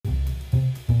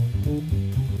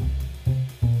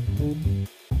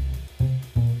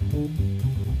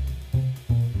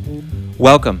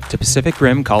Welcome to Pacific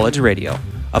Rim College Radio,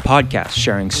 a podcast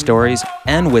sharing stories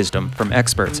and wisdom from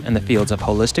experts in the fields of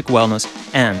holistic wellness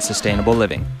and sustainable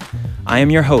living. I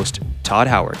am your host, Todd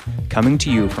Howard, coming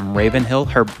to you from Ravenhill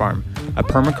Herb Farm, a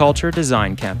permaculture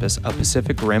design campus of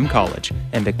Pacific Rim College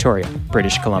in Victoria,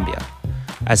 British Columbia.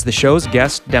 As the show's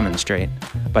guests demonstrate,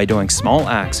 by doing small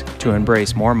acts to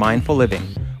embrace more mindful living,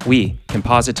 we can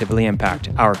positively impact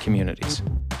our communities.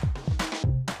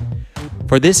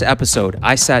 For this episode,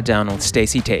 I sat down with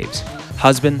Stacey Taves,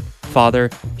 husband, father,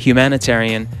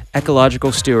 humanitarian,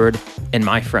 ecological steward, and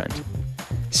my friend.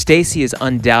 Stacey is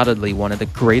undoubtedly one of the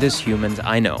greatest humans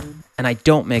I know, and I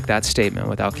don't make that statement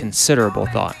without considerable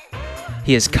thought.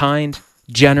 He is kind,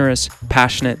 generous,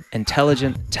 passionate,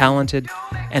 intelligent, talented,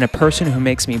 and a person who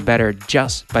makes me better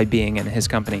just by being in his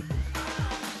company.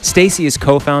 Stacey is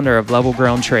co-founder of Level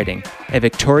Ground Trading, a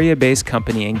Victoria-based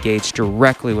company engaged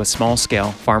directly with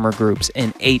small-scale farmer groups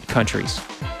in 8 countries.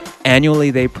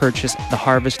 Annually, they purchase the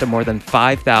harvest of more than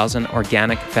 5,000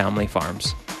 organic family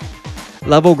farms.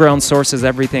 Level Ground sources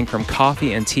everything from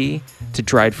coffee and tea to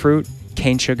dried fruit,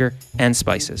 cane sugar, and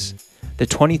spices. The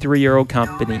 23-year-old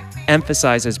company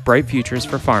emphasizes bright futures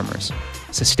for farmers,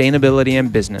 sustainability in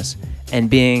business, and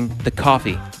being the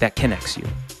coffee that connects you.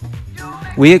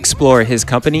 We explore his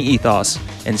company ethos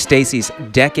and Stacey's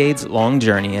decades-long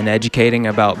journey in educating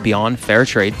about beyond fair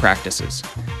trade practices.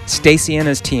 Stacey and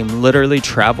his team literally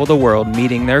travel the world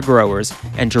meeting their growers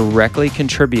and directly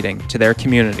contributing to their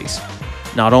communities,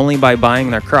 not only by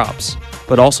buying their crops,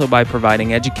 but also by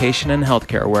providing education and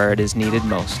healthcare where it is needed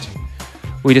most.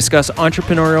 We discuss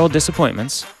entrepreneurial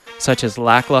disappointments, such as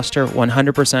lackluster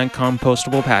 100%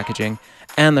 compostable packaging,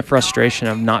 and the frustration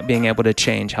of not being able to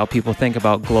change how people think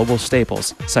about global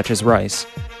staples such as rice,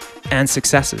 and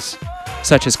successes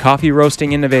such as coffee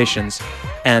roasting innovations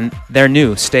and their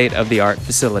new state-of-the-art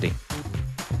facility.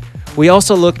 We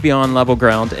also look beyond Level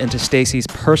Ground into Stacey's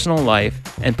personal life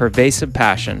and pervasive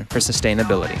passion for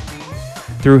sustainability.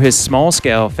 Through his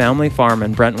small-scale family farm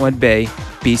in Brentwood Bay,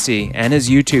 BC, and his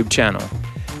YouTube channel,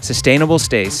 Sustainable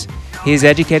Stace, he is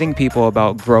educating people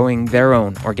about growing their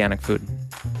own organic food.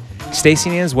 Stacey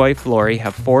and his wife, Lori,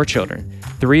 have 4 children,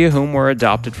 3 of whom were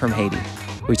adopted from Haiti.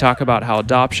 We talk about how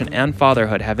adoption and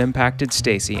fatherhood have impacted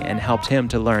Stacey and helped him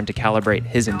to learn to calibrate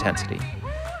his intensity.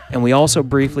 And we also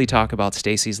briefly talk about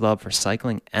Stacey's love for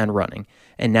cycling and running,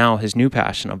 and now his new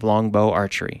passion of longbow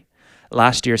archery.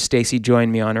 Last year, Stacey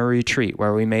joined me on a retreat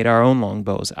where we made our own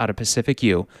longbows out of Pacific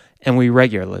Yew, and we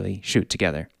regularly shoot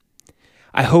together.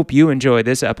 I hope you enjoy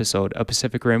this episode of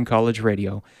Pacific Rim College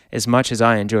Radio as much as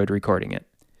I enjoyed recording it.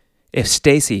 If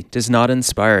Stacey does not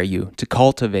inspire you to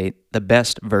cultivate the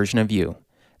best version of you,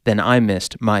 then I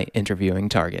missed my interviewing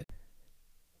target.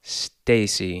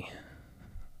 Stacey,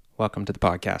 welcome to the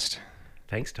podcast.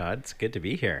 Thanks, Todd. It's good to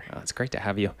be here. It's great to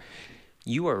have you.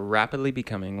 You are rapidly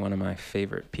becoming one of my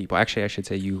favorite people. Actually, I should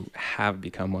say you have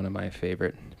become one of my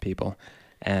favorite people.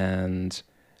 And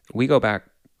we go back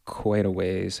quite a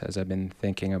ways as I've been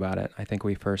thinking about it. I think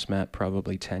we first met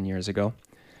probably 10 years ago.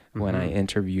 When I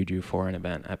interviewed you for an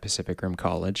event at Pacific Rim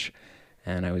College,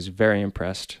 and I was very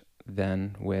impressed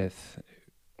then with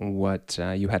what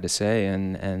you had to say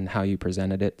and how you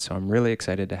presented it. So I'm really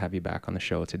excited to have you back on the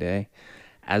show today.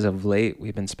 As of late,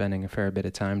 we've been spending a fair bit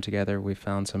of time together. We've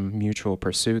found some mutual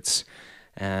pursuits,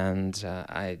 and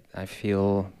I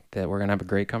feel that we're gonna have a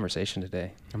great conversation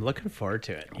today. I'm looking forward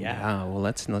to it. Yeah. Well,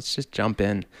 let's just jump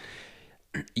in.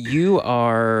 You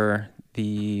are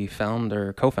the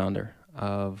co-founder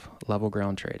of Level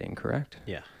Ground Trading, correct?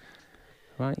 Yeah.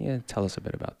 Why don't you tell us a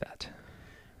bit about that?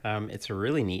 It's a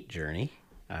really neat journey.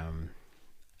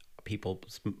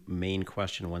 People's main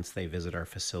question once they visit our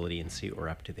facility and see what we're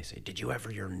up to, they say, did you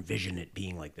ever envision it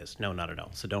being like this? No, not at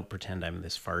all. So don't pretend I'm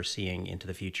this far-seeing into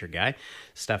the future guy.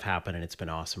 Stuff happened and it's been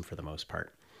awesome for the most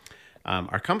part.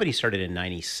 Our company started in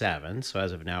 97, so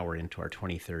as of now we're into our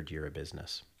 23rd year of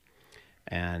business.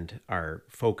 And our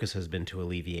focus has been to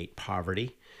alleviate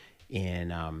poverty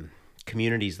in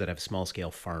communities that have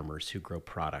small-scale farmers who grow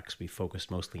products. We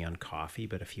focused mostly on coffee,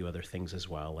 but a few other things as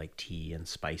well, like tea and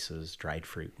spices, dried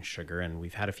fruit and sugar. And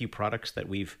we've had a few products that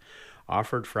we've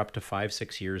offered for up to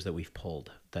 5-6 years that we've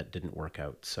pulled that didn't work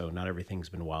out. So not everything's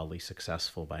been wildly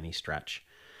successful by any stretch.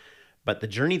 But the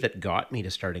journey that got me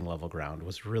to starting Level Ground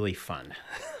was really fun.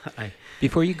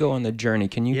 Before you go on the journey,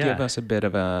 can you give us a bit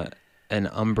of an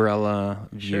umbrella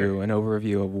view, an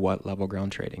overview of what Level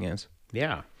Ground Trading is?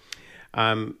 Yeah.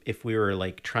 If we were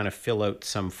like trying to fill out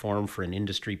some form for an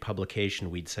industry publication,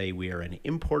 we'd say we are an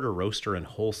importer, roaster, and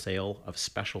wholesale of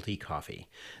specialty coffee.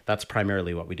 That's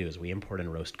primarily what we do, is we import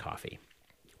and roast coffee.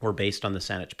 We're based on the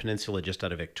Saanich Peninsula just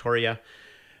out of Victoria.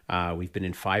 We've been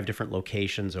in 5 different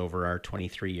locations over our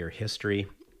 23-year history,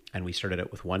 and we started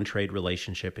out with one trade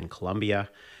relationship in Colombia.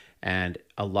 And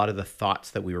a lot of the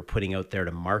thoughts that we were putting out there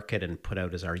to market and put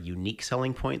out as our unique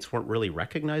selling points weren't really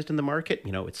recognized in the market.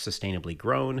 You know, it's sustainably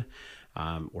grown.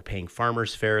 We're paying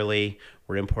farmers fairly.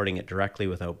 We're importing it directly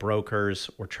without brokers.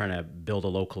 We're trying to build a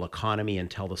local economy and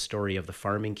tell the story of the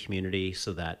farming community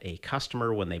so that a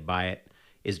customer, when they buy it,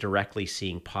 is directly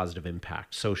seeing positive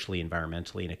impact socially,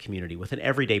 environmentally in a community with an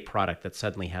everyday product that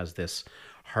suddenly has this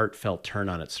heartfelt turn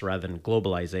on it. So rather than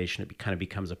globalization, it kind of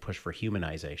becomes a push for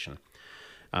humanization.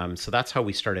 So that's how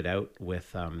we started out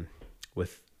with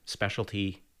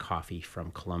specialty coffee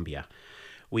from Colombia.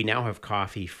 We now have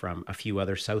coffee from a few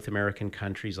other South American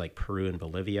countries like Peru and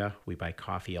Bolivia. We buy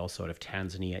coffee also out of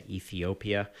Tanzania,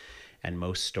 Ethiopia, and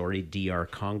most storied DR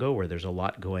Congo, where there's a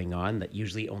lot going on that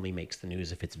usually only makes the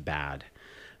news if it's bad.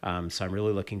 So I'm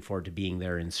really looking forward to being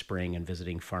there in spring and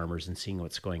visiting farmers and seeing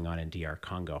what's going on in DR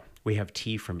Congo. We have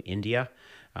tea from India,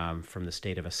 from the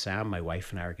state of Assam. My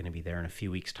wife and I are going to be there in a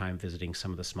few weeks' time visiting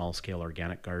some of the small-scale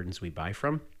organic gardens we buy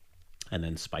from, and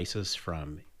then spices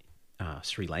from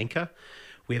Sri Lanka.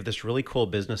 We have this really cool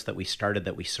business that we started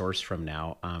that we source from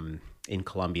now in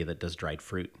Colombia that does dried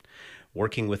fruit,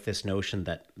 working with this notion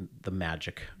that the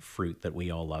magic fruit that we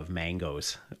all love,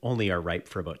 mangoes, only are ripe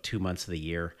for about 2 months of the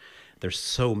year. There's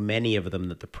so many of them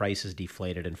that the price is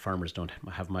deflated and farmers don't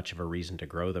have much of a reason to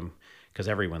grow them because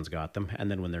everyone's got them.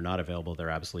 And then when they're not available, they're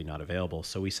absolutely not available.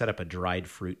 So we set up a dried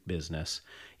fruit business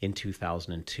in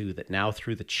 2002 that now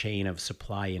through the chain of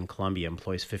supply in Colombia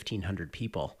employs 1,500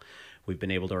 people. We've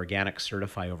been able to organic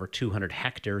certify over 200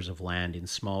 hectares of land in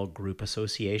small group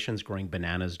associations growing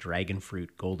bananas, dragon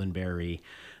fruit, goldenberry,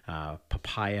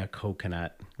 papaya,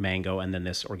 coconut, mango, and then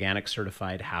this organic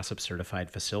certified, HACCP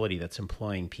certified facility that's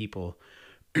employing people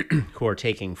who are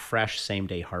taking fresh,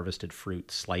 same-day harvested fruit,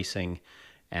 slicing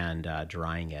and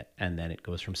drying it. And then it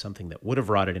goes from something that would have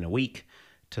rotted in a week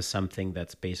to something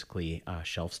that's basically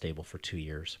shelf stable for 2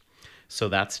 years. So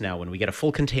that's now when we get a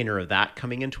full container of that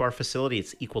coming into our facility,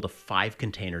 it's equal to 5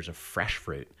 containers of fresh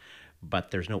fruit, but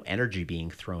there's no energy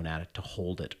being thrown at it to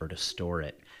hold it or to store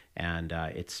it. And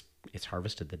it's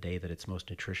harvested the day that it's most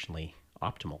nutritionally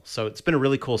optimal. So it's been a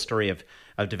really cool story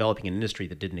of developing an industry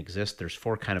that didn't exist. There's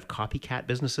 4 kind of copycat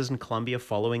businesses in Colombia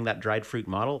following that dried fruit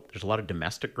model. There's a lot of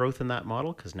domestic growth in that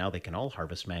model because now they can all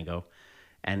harvest mango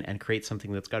and create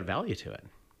something that's got value to it.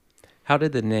 How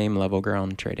did the name Level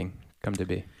Ground Trading come to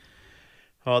be?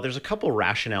 Oh, there's a couple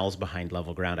rationales behind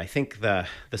level ground. I think the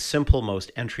simple,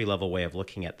 most entry-level way of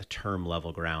looking at the term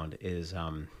level ground is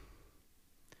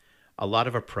a lot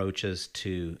of approaches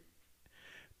to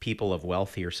people of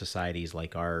wealthier societies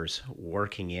like ours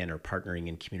working in or partnering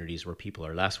in communities where people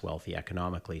are less wealthy,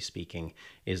 economically speaking,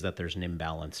 is that there's an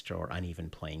imbalanced or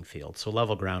uneven playing field. So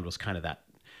level ground was kind of that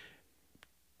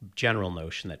general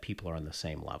notion that people are on the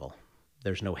same level.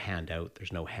 There's no handout,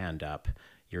 there's no hand up.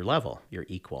 You're level, you're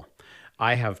equal.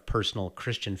 I have personal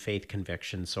Christian faith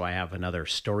convictions, so I have another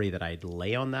story that I'd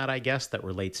lay on that, I guess, that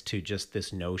relates to just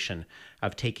this notion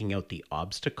of taking out the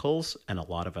obstacles, and a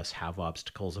lot of us have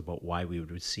obstacles about why we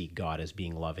would see God as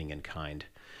being loving and kind.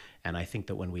 And I think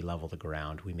that when we level the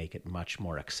ground, we make it much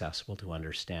more accessible to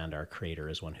understand our Creator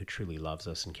as one who truly loves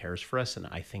us and cares for us. And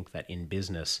I think that in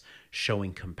business,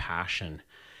 showing compassion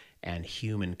and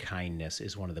human kindness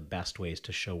is one of the best ways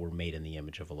to show we're made in the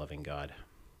image of a loving God.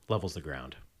 Levels the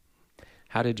ground.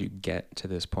 How did you get to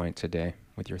this point today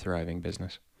with your thriving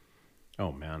business?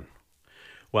 Oh, man.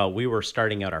 Well, we were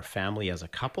starting out our family as a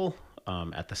couple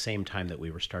at the same time that we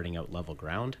were starting out Level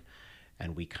Ground.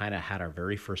 And we kind of had our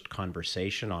very first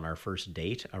conversation on our first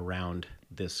date around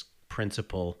this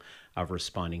principle of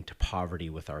responding to poverty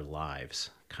with our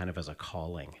lives, kind of as a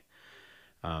calling.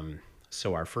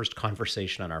 So our first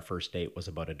conversation on our first date was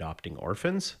about adopting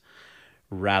orphans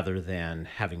rather than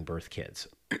having birth kids.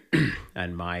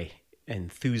 And my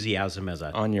enthusiasm as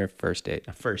on your first date.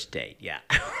 A first date, yeah.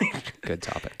 Good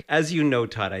topic. As you know,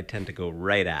 Todd, I tend to go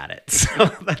right at it. So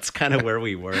that's kind of where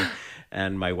we were.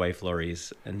 And my wife,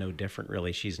 Lori's no different,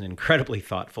 really. She's an incredibly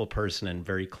thoughtful person and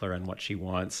very clear on what she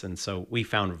wants. And so we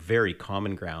found very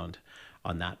common ground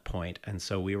on that point. And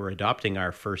so we were adopting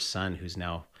our first son, who's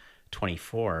now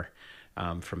 24,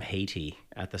 from Haiti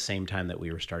at the same time that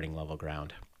we were starting Level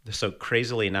Ground. So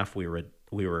crazily enough, we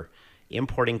were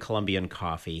importing Colombian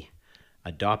coffee,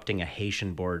 adopting a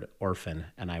Haitian-born orphan,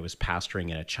 and I was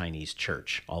pastoring in a Chinese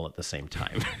church all at the same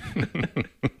time.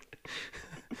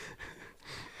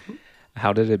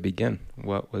 How did it begin?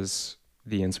 What was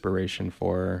the inspiration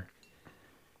for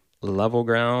Level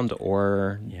Ground,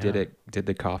 or did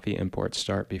the coffee import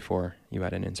start before you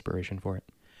had an inspiration for it?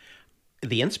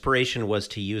 The inspiration was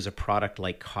to use a product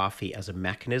like coffee as a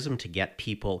mechanism to get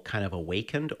people kind of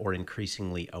awakened or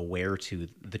increasingly aware to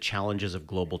the challenges of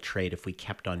global trade if we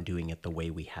kept on doing it the way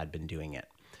we had been doing it.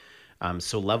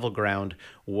 So Level Ground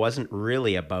wasn't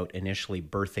really about initially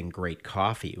birthing great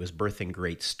coffee. It was birthing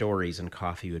great stories, and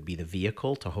coffee would be the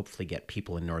vehicle to hopefully get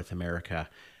people in North America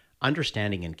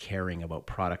understanding and caring about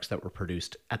products that were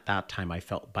produced at that time, I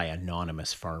felt, by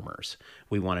anonymous farmers.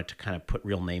 We wanted to kind of put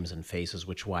real names and faces,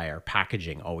 which is why our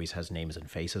packaging always has names and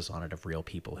faces on it of real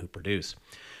people who produce.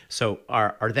 So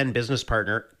our then business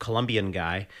partner, Colombian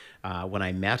guy, when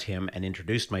I met him and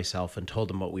introduced myself and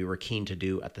told him what we were keen to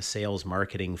do at the sales,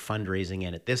 marketing, fundraising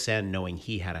end at this end, knowing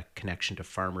he had a connection to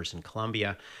farmers in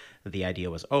Colombia, the idea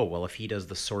was, oh, well, if he does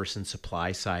the source and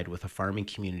supply side with a farming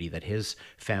community that his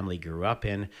family grew up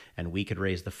in, and we could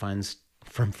raise the funds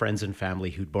from friends and family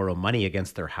who'd borrow money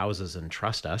against their houses and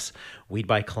trust us, we'd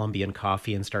buy Colombian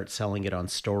coffee and start selling it on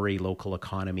Story, Local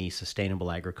Economy,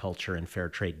 Sustainable Agriculture, and Fair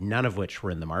Trade, none of which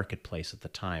were in the marketplace at the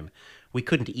time. We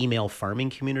couldn't email farming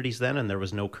communities then, and there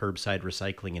was no curbside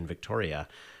recycling in Victoria.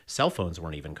 Cell phones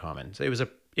weren't even common. So it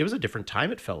was a different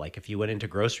time, it felt like. If you went into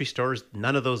grocery stores,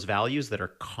 none of those values that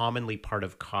are commonly part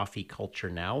of coffee culture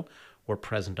now were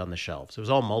present on the shelves. It was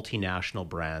all multinational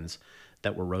brands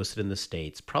that were roasted in the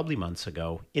States, probably months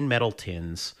ago, in metal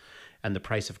tins, and the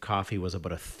price of coffee was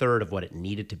about a third of what it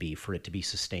needed to be for it to be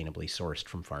sustainably sourced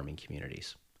from farming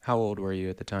communities. How old were you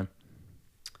at the time?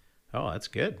 Oh, that's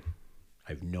good.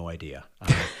 I have no idea.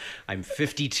 I'm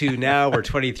 52 now. We're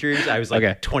 23 years. I was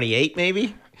like 28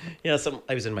 maybe. Yeah,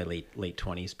 I was in my late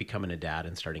 20s, becoming a dad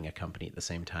and starting a company at the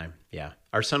same time. Yeah.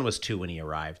 Our son was 2 when he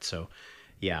arrived. So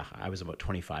yeah, I was about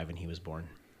 25 when he was born.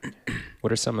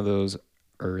 What are some of those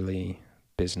early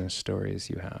business stories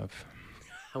you have?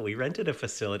 We rented a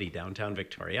facility downtown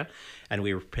Victoria, and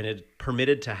we were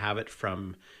permitted to have it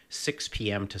from 6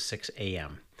 p.m. to 6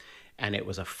 a.m. And it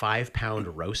was a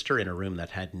 5-pound roaster in a room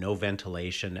that had no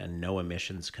ventilation and no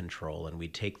emissions control. And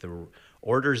we'd take the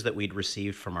orders that we'd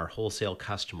received from our wholesale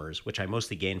customers, which I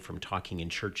mostly gained from talking in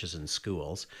churches and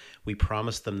schools. We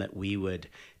promised them that we would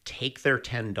take their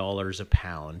 $10 a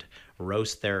pound,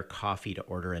 roast their coffee to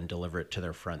order, and deliver it to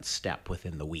their front step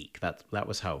within the week. That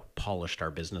was how polished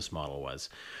our business model was.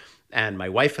 And my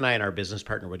wife and I and our business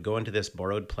partner would go into this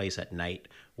borrowed place at night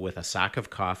with a sack of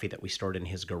coffee that we stored in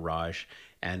his garage,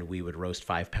 and we would roast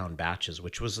 5-pound batches,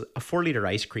 which was a 4-liter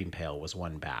ice cream pail was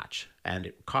one batch.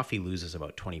 And coffee loses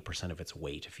about 20% of its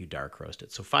weight if you dark roast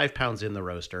it. So 5 pounds in the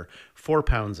roaster, 4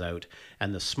 pounds out,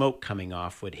 and the smoke coming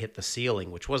off would hit the ceiling,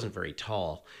 which wasn't very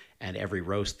tall. And every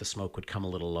roast, the smoke would come a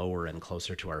little lower and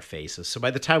closer to our faces. So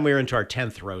by the time we were into our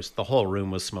 10th roast, the whole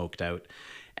room was smoked out.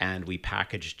 And we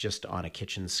packaged just on a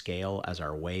kitchen scale as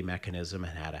our weigh mechanism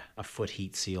and had a foot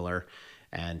heat sealer.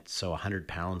 And so 100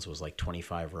 pounds was like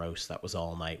 25 roasts. That was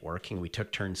all night working. We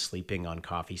took turns sleeping on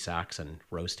coffee sacks and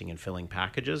roasting and filling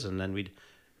packages. And then we'd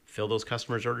fill those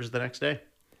customers' orders the next day.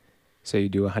 So you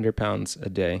do 100 pounds a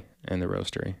day in the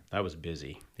roastery. That was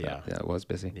busy. Yeah. That was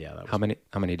busy. Yeah. That was...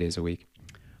 How many days a week?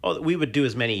 Oh, we would do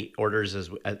as many orders as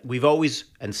we've always,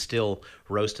 and still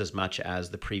roast as much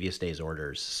as the previous day's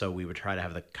orders. So we would try to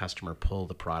have the customer pull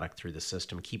the product through the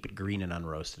system, keep it green and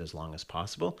unroasted as long as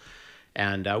possible.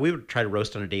 And we would try to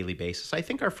roast on a daily basis. I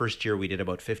think our first year we did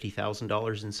about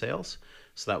 $50,000 in sales.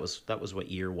 So that was what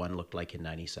year one looked like in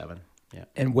 97. Yeah.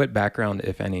 And what background,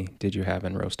 if any, did you have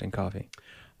in roasting coffee?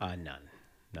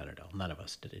 None at all. None of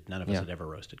us did it. None of us had ever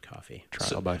roasted coffee.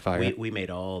 Trial by fire. We made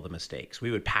all the mistakes.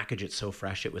 We would package it so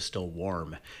fresh it was still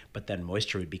warm, but then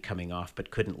moisture would be coming off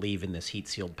but couldn't leave in this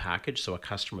heat-sealed package, so a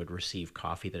customer would receive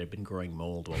coffee that had been growing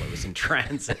mold while it was in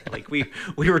transit. Like we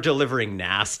were delivering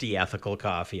nasty ethical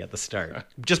coffee at the start.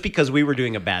 Just because we were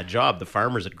doing a bad job. The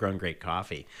farmers had grown great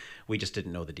coffee. We just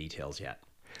didn't know the details yet.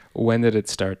 When did it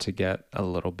start to get a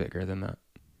little bigger than that?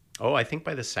 Oh, I think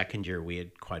by the second year we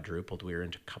had quadrupled. We were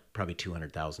into probably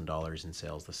 $200,000 in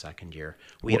sales the second year.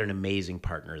 We had an amazing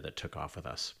partner that took off with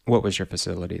us. What was your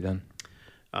facility then?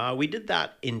 We did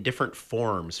that in different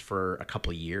forms for a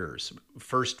couple of years.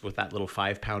 First with that little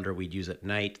 5-pounder we'd use at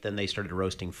night. Then they started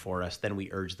roasting for us. Then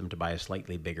we urged them to buy a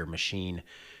slightly bigger machine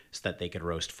so that they could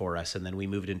roast for us. And then we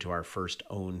moved into our first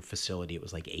own facility. It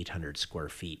was like 800 square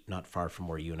feet, not far from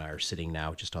where you and I are sitting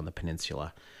now, just on the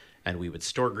peninsula. And we would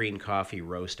store green coffee,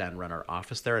 roast, and run our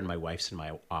office there. And my wife's and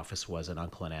my office was an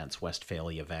Uncle and Aunt's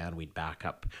Westphalia van. We'd back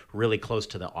up really close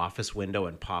to the office window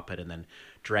and pop it, and then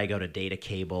drag out a data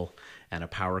cable and a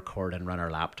power cord and run our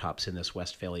laptops in this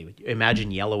Westphalia. Imagine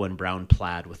yellow and brown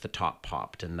plaid with the top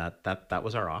popped. And that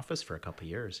was our office for a couple of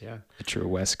years, yeah. A true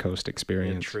West Coast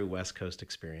experience. A true West Coast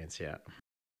experience, yeah.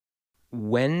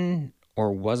 When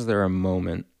or was there a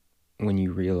moment when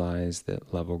you realized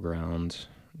that Level Ground,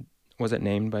 was it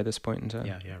named by this point in time?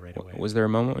 Yeah, right away. Was there a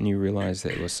moment when you realized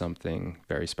that it was something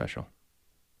very special?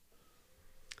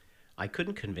 I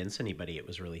couldn't convince anybody it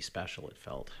was really special, it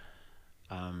felt.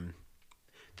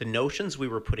 The notions we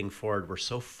were putting forward were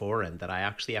so foreign that I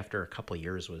actually, after a couple of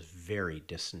years, was very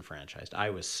disenfranchised. I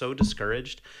was so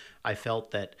discouraged. I felt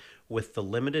that with the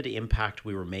limited impact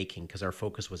we were making, because our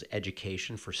focus was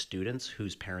education for students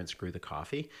whose parents grew the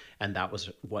coffee, and that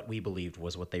was what we believed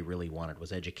was what they really wanted,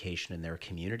 was education in their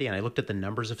community. And I looked at the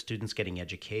numbers of students getting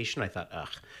education. I thought,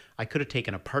 I could have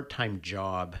taken a part-time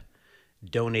job,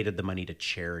 donated the money to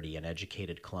charity, and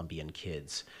educated Colombian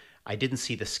kids. I didn't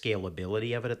see the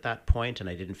scalability of it at that point, and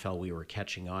I didn't feel we were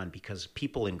catching on, because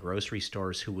people in grocery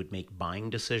stores who would make buying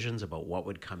decisions about what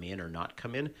would come in or not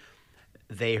come in,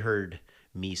 they heard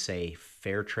me say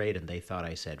fair trade and they thought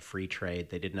I said free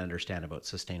trade. They didn't understand about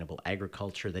sustainable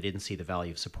agriculture. They didn't see the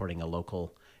value of supporting a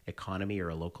local economy or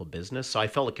a local business. So I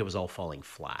felt like it was all falling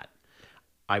flat.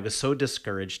 I was so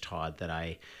discouraged, Todd, that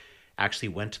I actually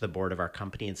went to the board of our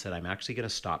company and said, I'm actually going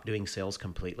to stop doing sales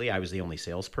completely. I was the only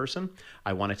salesperson.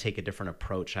 I want to take a different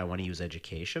approach. I want to use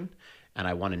education, and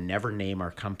I want to never name our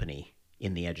company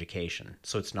in the education.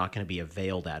 So it's not going to be a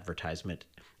veiled advertisement.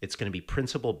 It's going to be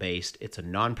principle-based. It's a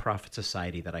nonprofit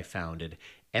society that I founded.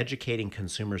 Educating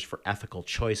consumers for ethical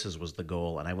choices was the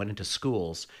goal. And I went into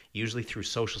schools, usually through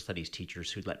social studies teachers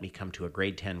who'd let me come to a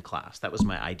grade 10 class. That was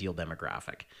my ideal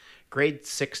demographic. Grade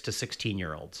 6 to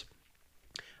 16-year-olds.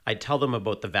 I'd tell them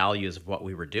about the values of what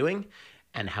we were doing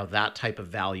and how that type of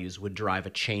values would drive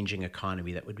a changing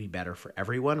economy that would be better for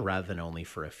everyone rather than only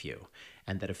for a few.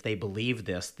 And that if they believed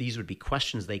this, these would be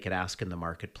questions they could ask in the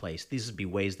marketplace. These would be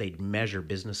ways they'd measure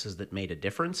businesses that made a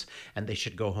difference, and they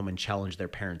should go home and challenge their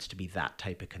parents to be that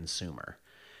type of consumer.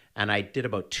 And I did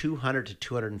about 200 to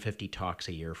 250 talks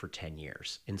a year for 10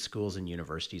 years in schools and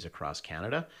universities across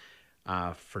Canada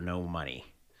for no money.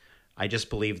 I just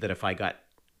believed that if I got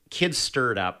kids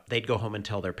stirred up, they'd go home and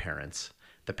tell their parents.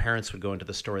 The parents would go into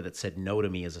the store that said no to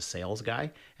me as a sales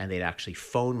guy, and they'd actually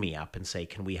phone me up and say,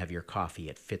 can we have your coffee?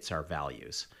 It fits our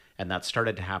values. And that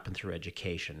started to happen through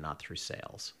education, not through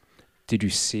sales. Did you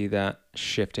see that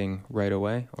shifting right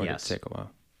away, or Yes. did it take a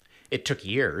while? It took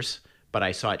years, but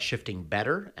I saw it shifting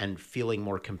better and feeling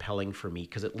more compelling for me,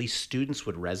 because at least students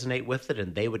would resonate with it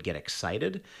and they would get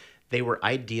excited. They were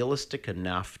idealistic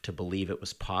enough to believe it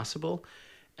was possible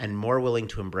and more willing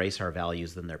to embrace our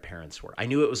values than their parents were. I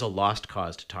knew it was a lost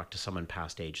cause to talk to someone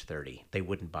past age 30. They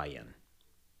wouldn't buy in.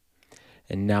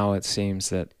 And now it seems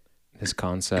that this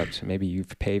concept, maybe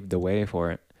you've paved the way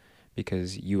for it,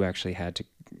 because you actually had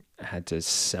to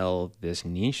sell this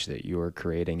niche that you were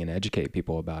creating and educate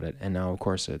people about it. And now, of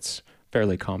course, it's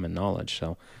fairly common knowledge.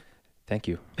 So thank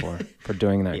you for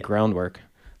doing that Yeah. groundwork,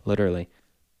 literally.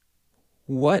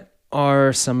 What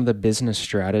are some of the business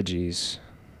strategies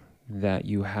that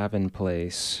you have in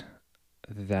place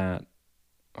that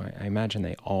I imagine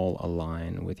they all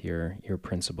align with your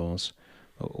principles?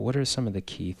 What are some of the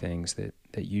key things that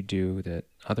you do that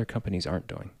other companies aren't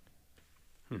doing?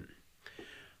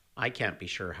 I can't be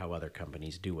sure how other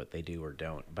companies do what they do or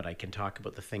don't, but I can talk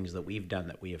about the things that we've done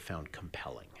that we have found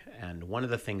compelling. And one of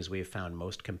the things we have found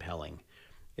most compelling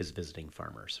is visiting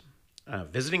farmers.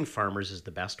 Visiting farmers is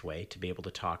the best way to be able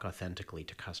to talk authentically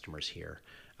to customers here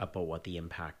about what the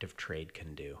impact of trade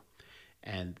can do.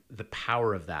 And the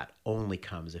power of that only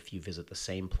comes if you visit the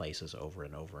same places over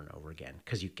and over and over again,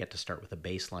 because you get to start with a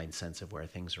baseline sense of where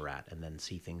things are at and then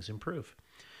see things improve.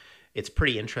 It's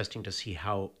pretty interesting to see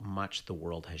how much the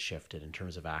world has shifted in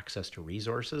terms of access to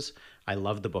resources. I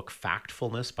love the book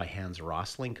Factfulness by Hans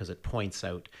Rosling, because it points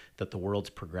out that the world's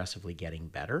progressively getting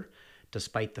better,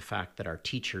 despite the fact that our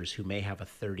teachers, who may have a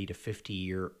 30 to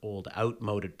 50-year-old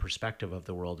outmoded perspective of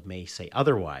the world, may say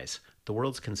otherwise. The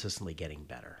world's consistently getting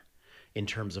better in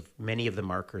terms of many of the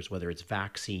markers, whether it's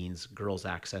vaccines, girls'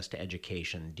 access to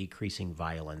education, decreasing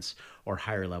violence, or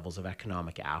higher levels of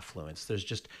economic affluence. There's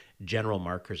just general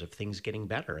markers of things getting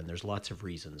better, and there's lots of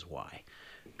reasons why.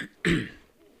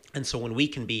 And so when we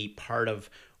can be part of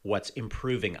what's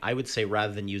improving, I would say,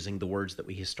 rather than using the words that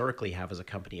we historically have as a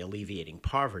company, alleviating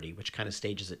poverty, which kind of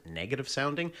stages it negative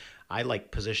sounding, I like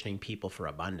positioning people for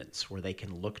abundance, where they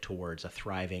can look towards a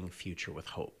thriving future with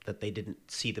hope that they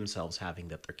didn't see themselves having,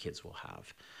 that their kids will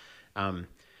have.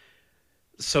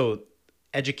 So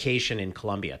education in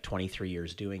Colombia, 23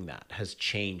 years doing that, has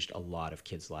changed a lot of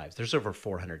kids' lives. There's over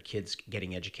 400 kids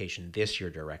getting education this year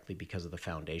directly because of the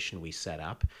foundation we set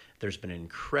up. There's been an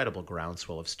incredible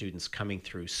groundswell of students coming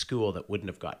through school that wouldn't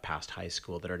have got past high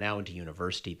school, that are now into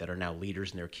university, that are now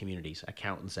leaders in their communities,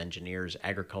 accountants, engineers,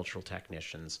 agricultural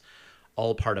technicians,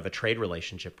 all part of a trade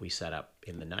relationship we set up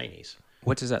in the 90s.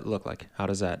 What does that look like? How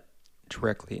does that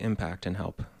directly impact and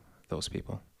help those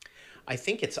people? I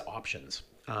think it's options.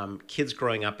 Kids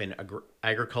growing up in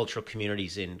agricultural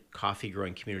communities, in coffee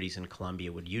growing communities in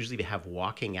Colombia would usually have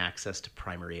walking access to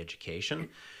primary education.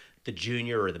 The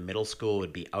junior or the middle school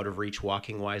would be out of reach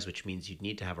walking wise, which means you'd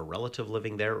need to have a relative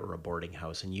living there or a boarding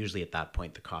house. And usually at that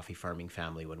point, the coffee farming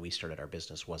family, when we started our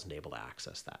business, wasn't able to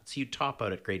access that. So you'd top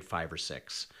out at grade 5 or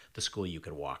 6, the school you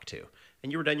could walk to.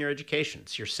 And you were done your education.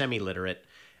 So you're semi-literate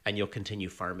and you'll continue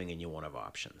farming and you won't have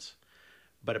options.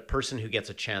 But a person who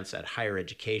gets a chance at higher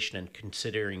education and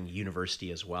considering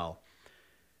university as well,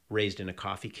 raised in a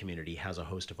coffee community, has a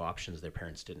host of options their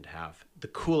parents didn't have. The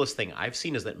coolest thing I've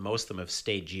seen is that most of them have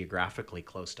stayed geographically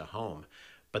close to home,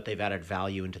 but they've added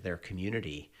value into their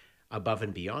community above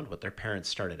and beyond what their parents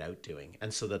started out doing.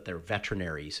 And so that they're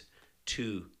veterinaries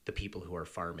to the people who are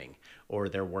farming, or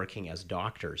they're working as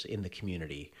doctors in the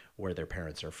community where their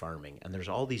parents are farming. And there's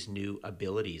all these new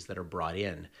abilities that are brought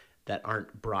in that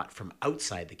aren't brought from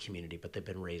outside the community, but they've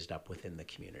been raised up within the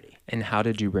community. And how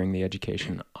did you bring the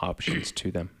education options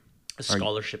to them?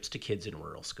 Scholarships to kids in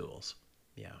rural schools.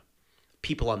 Yeah.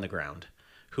 People on the ground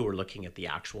who were looking at the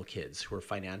actual kids who were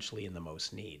financially in the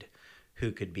most need,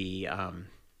 who could be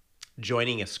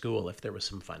joining a school if there was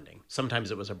some funding.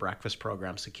 Sometimes it was a breakfast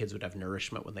program so kids would have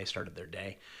nourishment when they started their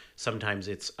day. Sometimes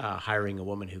it's hiring a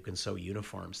woman who can sew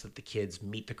uniforms so that the kids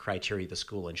meet the criteria of the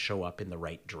school and show up in the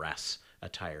right dress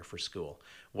attire for school.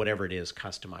 Whatever it is,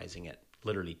 customizing it,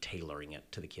 literally tailoring it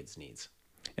to the kids' needs.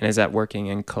 And is that working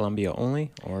in Colombia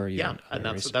only, or yeah? And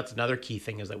that's another key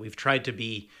thing, is that we've tried to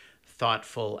be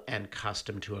thoughtful and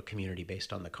custom to a community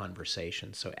based on the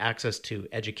conversation. So access to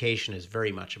education is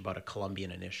very much about a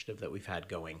Colombian initiative that we've had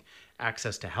going.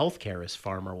 Access to healthcare is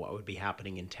far more what would be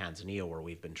happening in Tanzania, where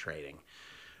we've been trading.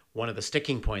 One of the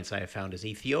sticking points I have found is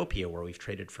Ethiopia, where we've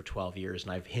traded for 12 years,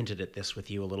 and I've hinted at this with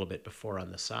you a little bit before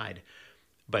on the side.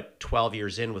 But 12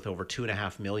 years in, with over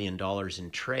 $2.5 million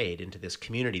in trade into this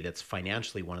community that's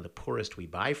financially one of the poorest we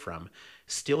buy from,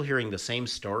 still hearing the same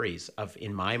stories of,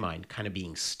 in my mind, kind of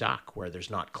being stuck where there's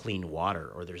not clean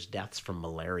water or there's deaths from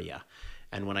malaria.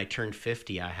 And when I turned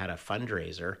 50, I had a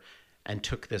fundraiser and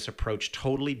took this approach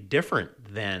totally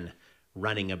different than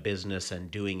running a business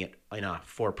and doing it in a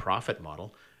for-profit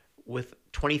model. With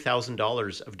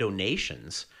 $20,000 of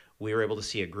donations, we were able to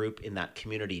see a group in that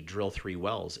community drill 3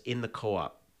 wells in the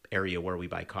co-op area where we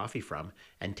buy coffee from,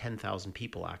 and 10,000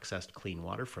 people accessed clean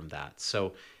water from that.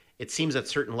 So it seems at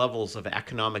certain levels of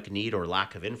economic need or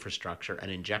lack of infrastructure, an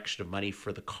injection of money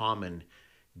for the common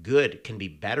good can be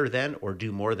better than or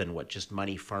do more than what just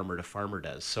money farmer to farmer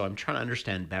does. So I'm trying to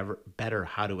understand better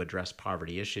how to address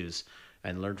poverty issues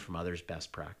and learn from others'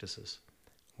 best practices.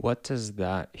 What does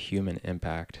that human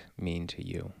impact mean to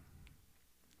you?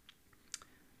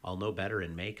 I'll know better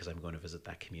in May because I'm going to visit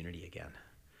that community again.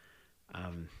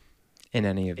 In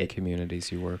any of the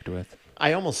communities you worked with?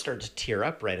 I almost start to tear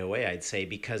up right away, I'd say,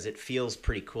 because it feels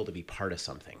pretty cool to be part of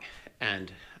something.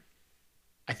 And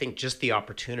I think just the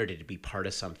opportunity to be part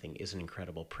of something is an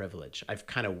incredible privilege. I've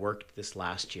kind of worked this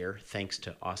last year, thanks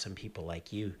to awesome people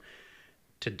like you,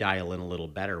 to dial in a little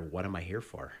better. What am I here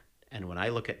for? And when I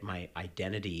look at my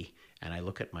identity and I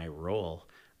look at my role,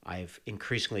 I've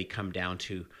increasingly come down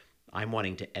to I'm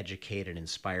wanting to educate and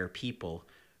inspire people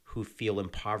who feel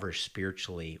impoverished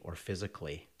spiritually or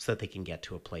physically so that they can get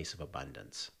to a place of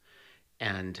abundance.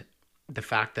 And the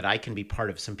fact that I can be part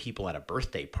of some people at a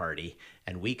birthday party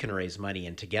and we can raise money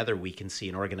and together we can see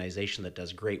an organization that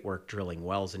does great work drilling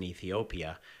wells in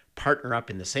Ethiopia partner up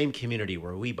in the same community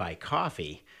where we buy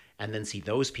coffee, and then see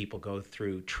those people go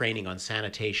through training on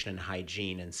sanitation and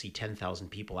hygiene and see 10,000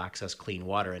 people access clean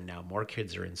water, and now more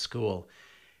kids are in school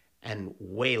and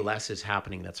way less is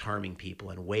happening that's harming people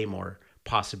and way more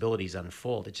possibilities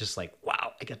unfold. It's just like,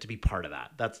 wow, I get to be part of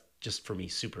that. That's just, for me,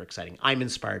 super exciting. I'm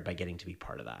inspired by getting to be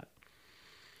part of that.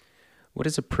 What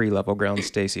does a pre-level ground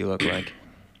Stacy look like?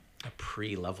 A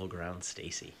pre-level ground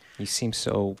Stacy. You seem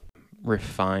so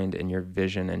refined in your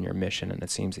vision and your mission, and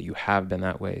it seems that you have been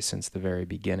that way since the very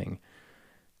beginning.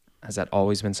 Has that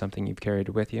always been something you've carried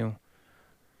with you?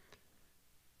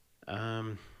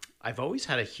 I've always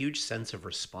had a huge sense of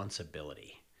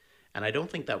responsibility, and I don't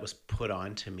think that was put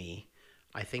on to me.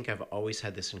 I think I've always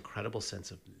had this incredible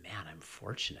sense of, man, I'm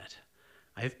fortunate.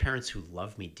 I have parents who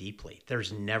love me deeply.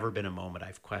 There's never been a moment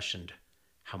I've questioned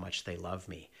how much they love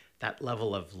me. That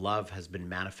level of love has been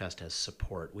manifest as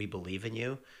support. We believe in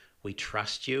you. We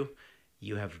trust you.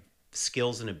 You have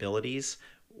skills and abilities.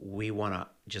 We want to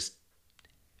just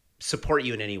support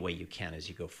you in any way you can as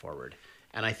you go forward.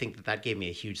 And I think that gave me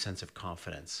a huge sense of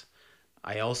confidence.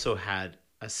 I also had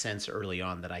a sense early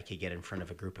on that I could get in front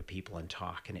of a group of people and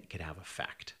talk and it could have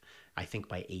effect. I think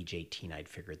by age 18, I'd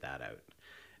figured that out.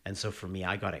 And so for me,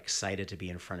 I got excited to be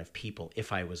in front of people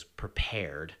if I was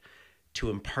prepared to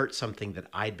impart something that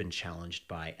I'd been challenged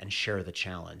by and share the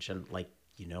challenge. And like,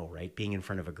 right, being in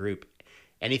front of a group,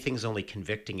 anything's only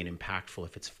convicting and impactful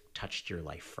if it's touched your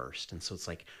life first. And so it's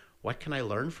like, what can I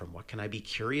learn from? What can I be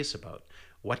curious about?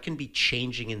 What can be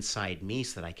changing inside me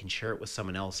so that I can share it with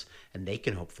someone else and they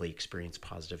can hopefully experience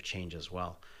positive change as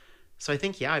well? So I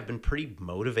think, yeah, I've been pretty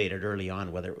motivated early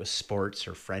on, whether it was sports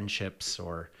or friendships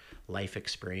or life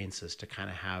experiences, to kind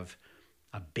of have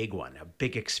a big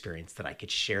experience that I could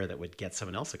share that would get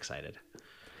someone else excited.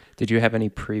 Did you have any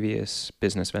previous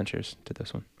business ventures to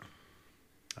this one?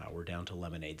 We're down to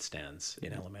lemonade stands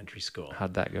in elementary school.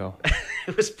 How'd that go?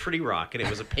 It was pretty rocking. It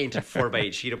was a painted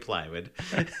 4x8 sheet of plywood.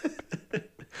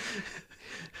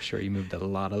 Sure, you moved a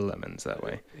lot of lemons that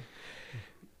way.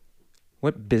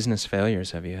 What business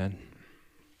failures have you had?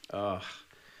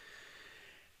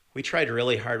 We tried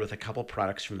really hard with a couple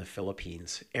products from the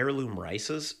Philippines. Heirloom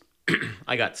rices.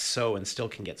 I got so and still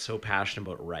can get so passionate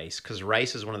about rice because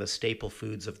rice is one of the staple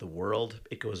foods of the world.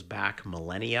 It goes back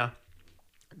millennia.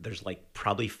 There's like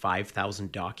probably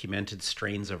 5,000 documented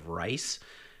strains of rice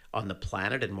on the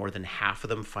planet, and more than half of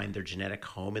them find their genetic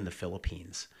home in the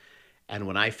Philippines. And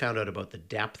when I found out about the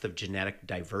depth of genetic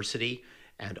diversity,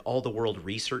 and all the world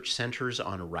research centers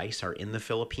on rice are in the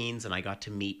Philippines, and I got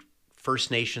to meet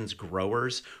First Nations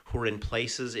growers who were in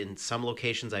places, in some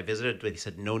locations I visited, they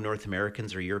said no North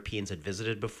Americans or Europeans had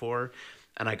visited before.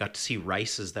 And I got to see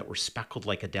rices that were speckled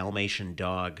like a Dalmatian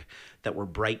dog, that were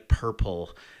bright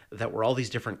purple, that were all these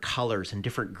different colors and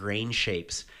different grain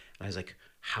shapes. And I was like,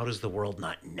 how does the world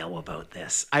not know about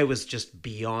this? I was just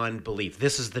beyond belief.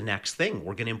 This is the next thing.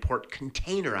 We're going to import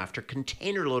container after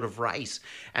container load of rice,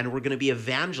 and we're going to be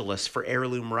evangelists for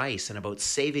heirloom rice and about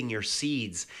saving your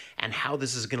seeds and how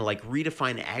this is going to like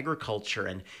redefine agriculture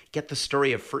and get the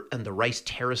story of and the rice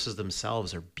terraces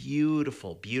themselves are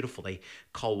beautiful, beautiful. They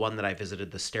call one that I visited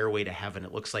the Stairway to Heaven.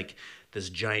 It looks like this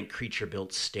giant creature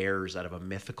built stairs out of a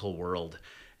mythical world,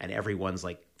 and everyone's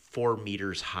like 4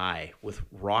 meters high with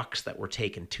rocks that were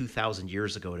taken 2,000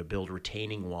 years ago to build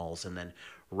retaining walls. And then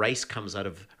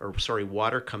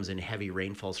water comes in heavy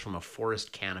rainfalls from a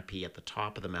forest canopy at the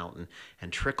top of the mountain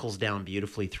and trickles down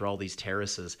beautifully through all these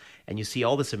terraces. And you see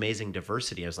all this amazing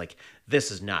diversity. I was like,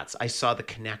 this is nuts. I saw the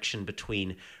connection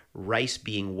between rice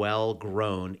being well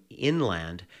grown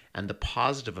inland and the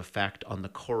positive effect on the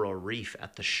coral reef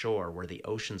at the shore where the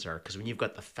oceans are. Because when you've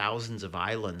got the thousands of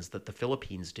islands that the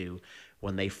Philippines do,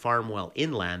 when they farm well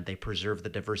inland, they preserve the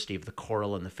diversity of the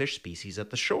coral and the fish species at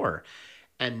the shore.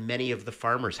 And many of the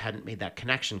farmers hadn't made that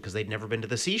connection because they'd never been to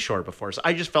the seashore before. So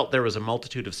I just felt there was a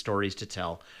multitude of stories to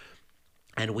tell.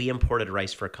 And we imported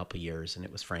rice for a couple of years, and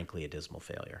it was frankly a dismal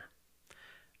failure.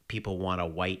 People want a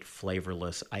white,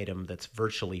 flavorless item that's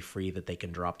virtually free that they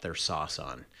can drop their sauce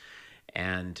on.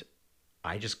 And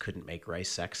I just couldn't make rice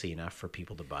sexy enough for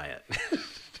people to buy it.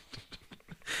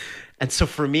 And so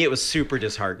for me, it was super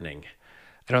disheartening.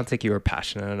 I don't think you were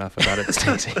passionate enough about it,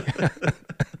 Stacey.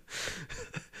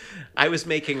 I was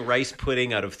making rice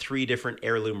pudding out of 3 different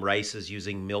heirloom rices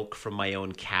using milk from my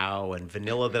own cow and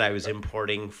vanilla that I was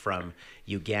importing from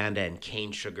Uganda and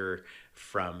cane sugar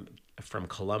from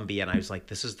Colombia. And I was like,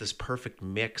 this is this perfect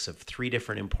mix of 3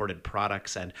 different imported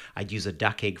products. And I'd use a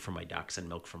duck egg for my ducks and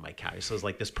milk from my cow. So it was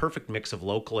like this perfect mix of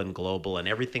local and global, and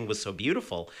everything was so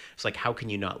beautiful. It's like, how can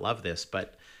you not love this?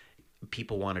 But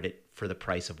people wanted it for the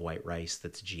price of white rice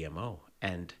that's GMO.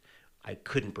 And I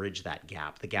couldn't bridge that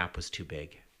gap. The gap was too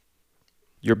big.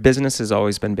 Your business has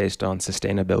always been based on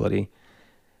sustainability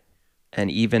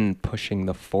and even pushing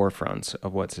the forefronts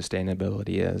of what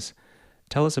sustainability is.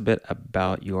 Tell us a bit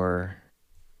about your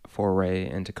foray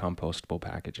into compostable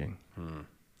packaging.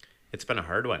 It's been a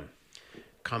hard one.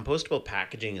 Compostable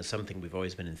packaging is something we've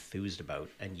always been enthused about.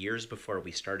 And years before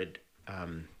we started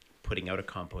putting out a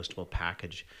compostable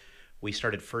package, we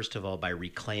started first of all by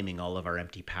reclaiming all of our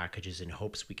empty packages in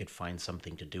hopes we could find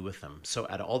something to do with them. So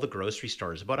at all the grocery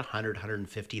stores, about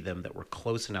 150 of them that were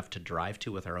close enough to drive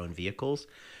to with our own vehicles,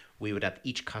 we would at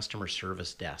each customer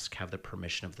service desk have the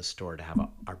permission of the store to have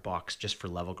our box just for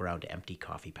level ground empty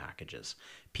coffee packages.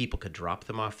 People could drop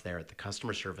them off there at the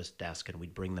customer service desk and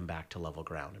we'd bring them back to level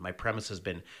ground. And my premise has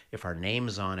been, if our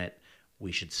name's on it,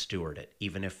 we should steward it,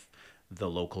 even if the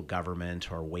local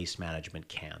government or waste management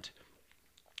can't.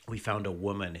 We found a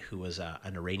woman who was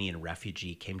an Iranian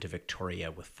refugee, came to Victoria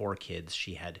with 4 kids.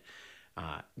 She had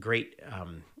great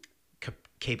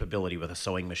capability with a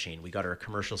sewing machine. We got her a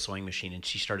commercial sewing machine, and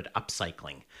she started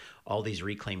upcycling all these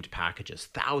reclaimed packages,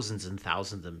 thousands and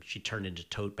thousands of them. She turned into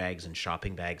tote bags and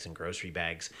shopping bags and grocery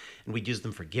bags, and we'd use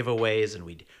them for giveaways, and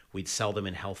we'd sell them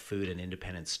in health food and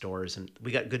independent stores, and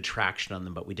we got good traction on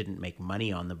them, but we didn't make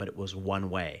money on them. But it was one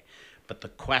way. But the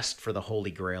quest for the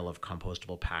holy grail of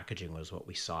compostable packaging was what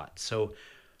we sought. So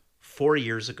 4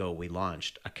 years ago, we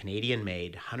launched a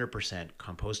Canadian-made 100%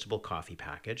 compostable coffee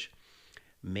package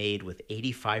made with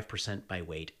 85% by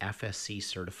weight FSC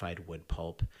certified wood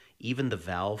pulp. Even the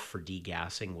valve for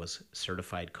degassing was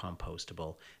certified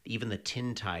compostable. Even the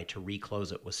tin tie to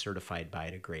reclose it was certified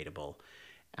biodegradable.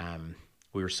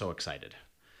 We were so excited.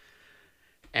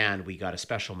 And we got a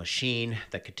special machine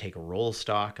that could take a roll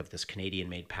stock of this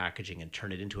Canadian-made packaging and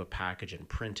turn it into a package and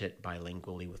print it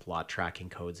bilingually with lot tracking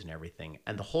codes and everything.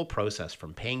 And the whole process,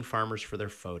 from paying farmers for their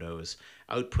photos,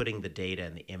 outputting the data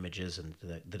and the images and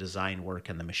the design work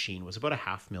and the machine, was about a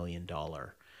 $500,000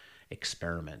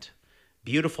 experiment.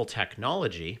 Beautiful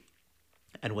technology.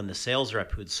 And when the sales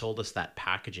rep who'd sold us that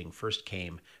packaging first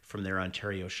came from their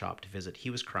Ontario shop to visit, he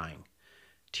was crying.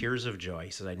 Tears of joy.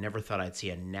 He said, I never thought I'd see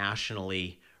a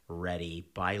nationally ready,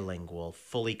 bilingual,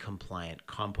 fully compliant,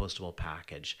 compostable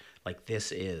package like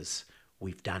this is.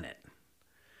 We've done it.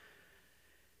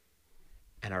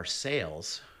 And our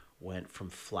sales went from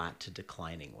flat to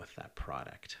declining with that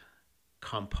product.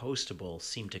 Compostable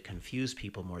seemed to confuse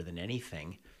people more than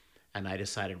anything. And I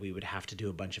decided we would have to do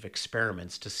a bunch of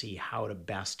experiments to see how to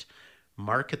best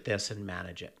market this and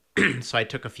manage it. So I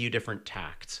took a few different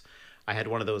tacts. I had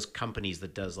one of those companies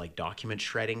that does like document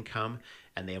shredding come,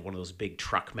 and they have one of those big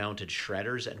truck mounted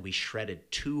shredders, and we shredded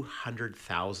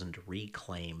 200,000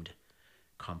 reclaimed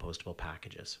compostable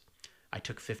packages. I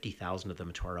took 50,000 of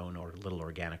them to our own little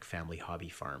organic family hobby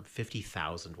farm.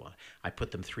 50,000 one. I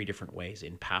put them 3 different ways: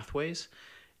 in pathways,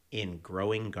 in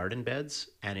growing garden beds,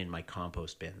 and in my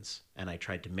compost bins. And I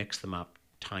tried to mix them up,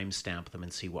 timestamp them,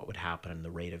 and see what would happen in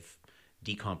the rate of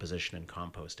decomposition and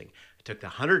composting. I took the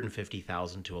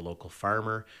 150,000 to a local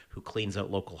farmer who cleans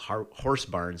out local horse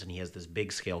barns, and he has this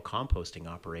big scale composting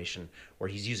operation where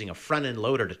he's using a front end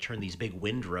loader to turn these big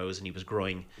windrows, and he was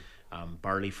growing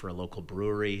barley for a local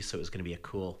brewery, so it was going to be a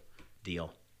cool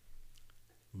deal.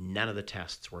 None of the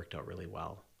tests worked out really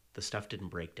well. The stuff didn't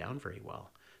break down very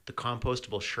well. The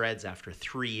compostable shreds, after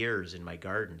 3 years in my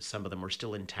garden, some of them were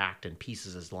still intact in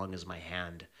pieces as long as my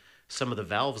hand. Some of the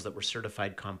valves that were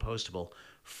certified compostable,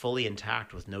 fully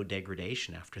intact with no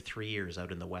degradation after 3 years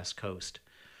out in the West Coast.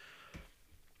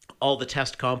 All the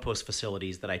test compost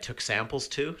facilities that I took samples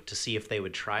to see if they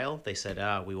would trial, they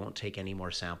said, we won't take any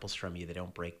more samples from you. They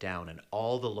don't break down. And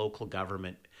all the local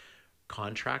government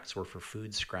contracts were for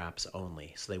food scraps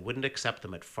only. So they wouldn't accept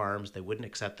them at farms. They wouldn't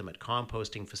accept them at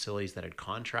composting facilities that had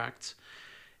contracts,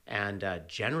 and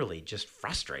generally just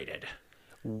frustrated.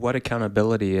 What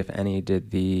accountability, if any,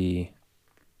 did the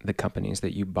companies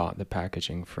that you bought the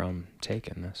packaging from take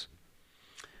in this?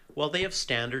 Well, they have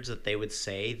standards that they would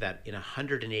say that in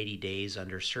 180 days,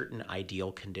 under certain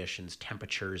ideal conditions,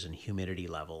 temperatures and humidity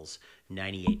levels,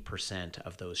 98%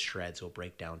 of those shreds will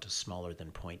break down to smaller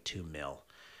than 0.2 mil.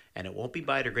 And it won't be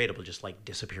biodegradable, just like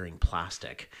disappearing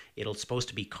plastic. It's supposed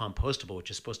to be compostable,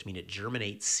 which is supposed to mean it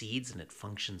germinates seeds and it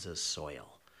functions as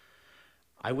soil.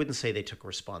 I wouldn't say they took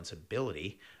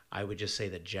responsibility. I would just say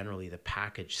that generally the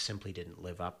package simply didn't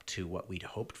live up to what we'd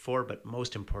hoped for. But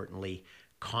most importantly,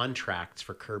 contracts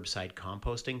for curbside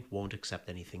composting won't accept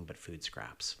anything but food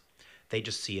scraps. They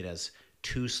just see it as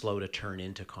too slow to turn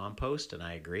into compost. And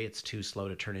I agree, it's too slow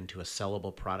to turn into a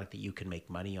sellable product that you can make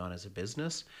money on as a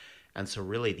business. And so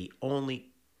really the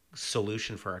only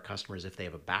solution for our customers, if they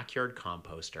have a backyard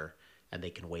composter and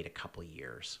they can wait a couple of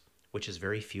years, which is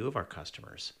very few of our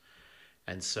customers.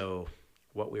 And so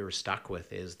what we were stuck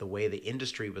with is the way the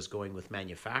industry was going with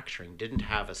manufacturing didn't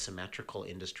have a symmetrical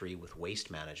industry with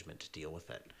waste management to deal with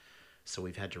it. So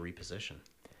we've had to reposition.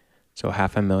 So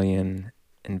 $500,000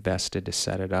 invested to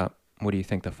set it up. What do you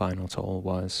think the final toll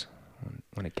was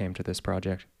when it came to this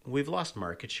project? We've lost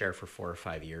market share for 4 or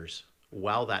 5 years.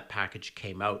 While that package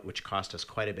came out, which cost us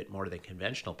quite a bit more than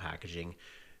conventional packaging,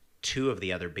 2 of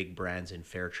the other big brands in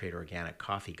fair trade organic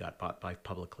coffee got bought by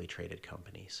publicly traded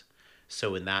companies.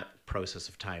 So in that process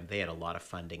of time, they had a lot of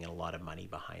funding and a lot of money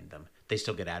behind them. They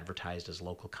still get advertised as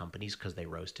local companies because they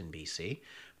roast in BC,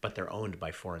 but they're owned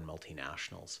by foreign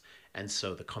multinationals. And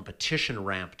so the competition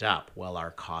ramped up while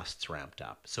our costs ramped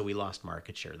up. So we lost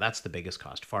market share. That's the biggest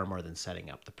cost, far more than setting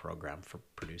up the program for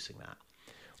producing that.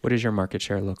 What does your market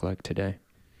share look like today?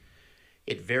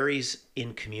 It varies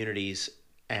in communities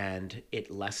and it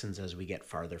lessens as we get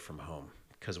farther from home.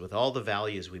 Because with all the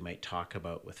values we might talk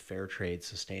about with fair trade,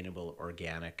 sustainable,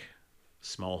 organic,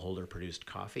 smallholder produced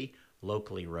coffee,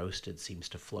 locally roasted seems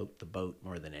to float the boat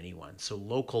more than anyone. So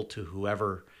local to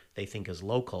whoever they think is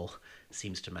local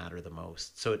seems to matter the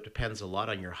most. So it depends a lot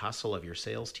on your hustle of your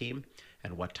sales team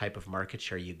and what type of market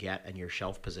share you get, and your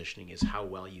shelf positioning is how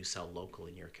well you sell local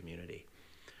in your community.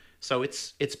 So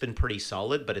it's been pretty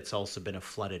solid, but it's also been a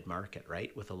flooded market,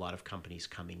 right? With a lot of companies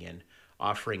coming in,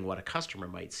 offering what a customer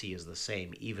might see as the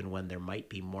same, even when there might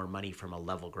be more money from a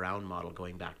level ground model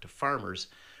going back to farmers.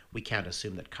 We can't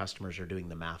assume that customers are doing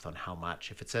the math on how much.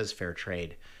 If it says fair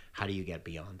trade, how do you get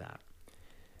beyond that?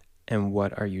 And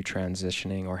what are you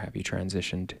transitioning or have you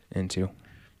transitioned into?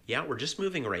 Yeah, we're just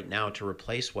moving right now to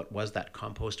replace what was that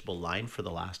compostable line for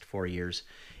the last 4 years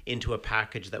into a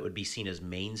package that would be seen as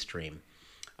mainstream.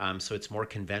 So it's more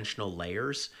conventional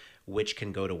layers, which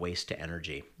can go to waste to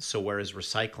energy. So whereas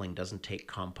recycling doesn't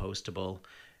take compostable,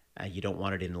 you don't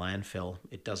want it in landfill,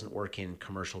 it doesn't work in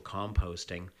commercial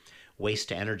composting. Waste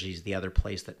to energy is the other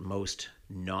place that most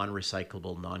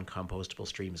non-recyclable, non-compostable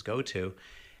streams go to,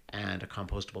 and a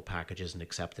compostable package isn't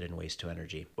accepted in waste to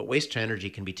energy. But waste to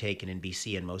energy can be taken in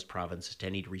BC and most provinces to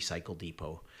any recycle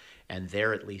depot, and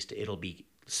there at least it'll be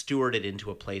stewarded into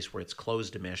a place where it's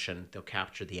closed emission. They'll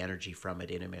capture the energy from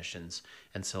it in emissions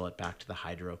and sell it back to the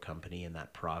hydro company in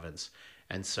that province.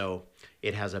 And so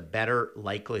it has a better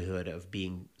likelihood of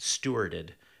being stewarded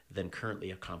than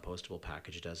currently a compostable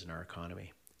package does in our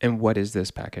economy. And what is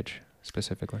this package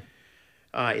specifically?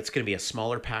 It's going to be a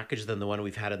smaller package than the one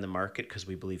we've had in the market because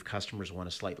we believe customers want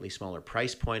a slightly smaller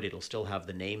price point. It'll still have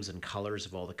the names and colors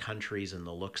of all the countries and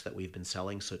the looks that we've been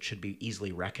selling, so it should be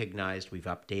easily recognized. We've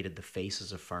updated the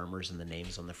faces of farmers and the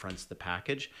names on the fronts of the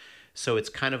package. So it's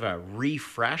kind of a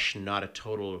refresh, not a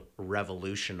total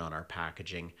revolution on our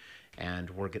packaging.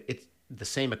 And it's the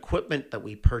same equipment that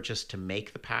we purchased to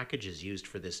make the package is used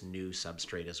for this new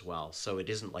substrate as well. So it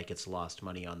isn't like it's lost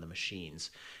money on the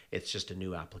machines. It's just a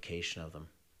new application of them.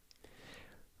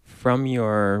 From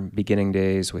your beginning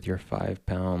days with your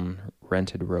 5-pound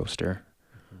rented roaster,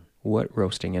 what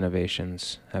roasting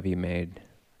innovations have you made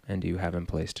and do you have in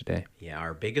place today? Yeah,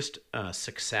 our biggest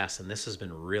success, and this has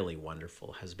been really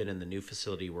wonderful, has been in the new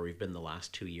facility where we've been the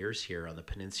last 2 years here on the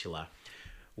peninsula.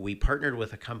 We partnered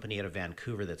with a company out of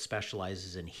Vancouver that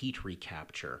specializes in heat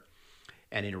recapture.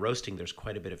 And in roasting, there's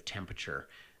quite a bit of temperature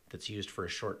that's used for a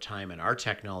short time. And our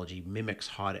technology mimics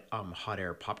hot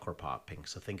air popcorn popping.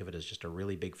 So think of it as just a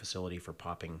really big facility for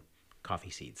popping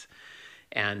coffee seeds.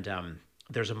 And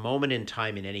there's a moment in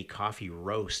time in any coffee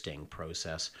roasting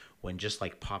process when, just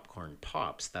like popcorn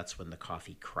pops, that's when the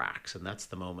coffee cracks. And that's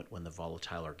the moment when the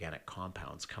volatile organic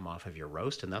compounds come off of your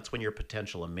roast. And that's when your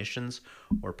potential emissions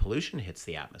or pollution hits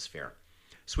the atmosphere.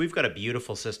 So we've got a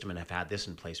beautiful system and have had this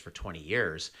in place for 20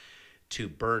 years to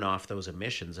burn off those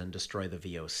emissions and destroy the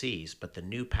VOCs. But the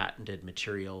new patented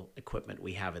material equipment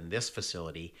we have in this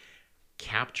facility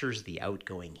captures the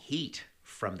outgoing heat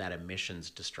from that emissions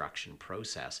destruction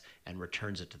process and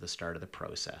returns it to the start of the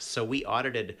process. So we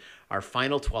audited our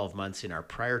final 12 months in our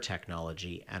prior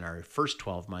technology and our first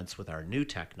 12 months with our new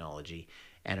technology,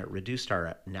 and it reduced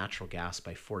our natural gas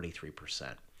by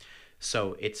 43%.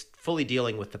 So it's fully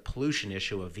dealing with the pollution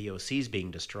issue of VOCs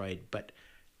being destroyed, but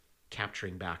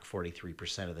capturing back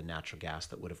 43% of the natural gas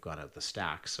that would have gone out the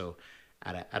stack. So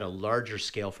at a larger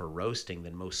scale for roasting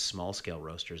than most small scale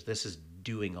roasters, this is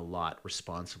doing a lot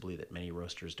responsibly that many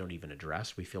roasters don't even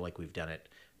address. We feel like we've done it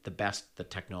the best the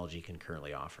technology can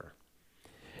currently offer.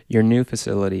 Your new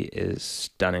facility is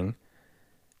stunning.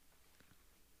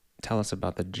 Tell us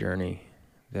about the journey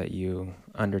that you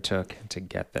undertook to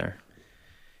get there.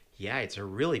 Yeah, it's a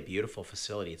really beautiful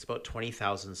facility. It's about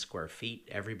 20,000 square feet.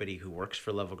 Everybody who works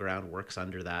for Level Ground works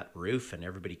under that roof, and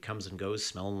everybody comes and goes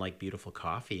smelling like beautiful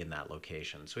coffee in that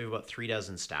location. So we have about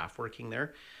 36 staff working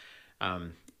there.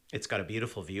 It's got a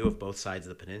beautiful view of both sides of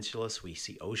the peninsula, so we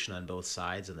see ocean on both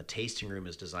sides, and the tasting room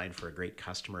is designed for a great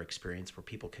customer experience where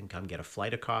people can come get a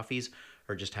flight of coffees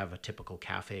or just have a typical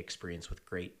cafe experience with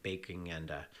great baking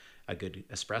and a good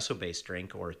espresso-based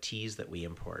drink or teas that we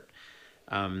import.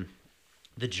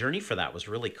 The journey for that was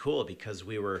really cool because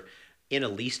we were in a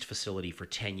leased facility for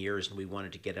 10 years and we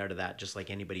wanted to get out of that just like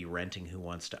anybody renting who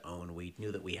wants to own. We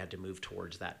knew that we had to move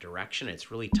towards that direction.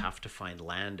 It's really tough to find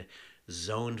land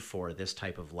zoned for this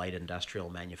type of light industrial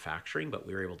manufacturing, but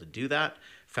we were able to do that.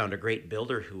 Found a great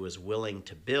builder who was willing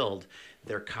to build.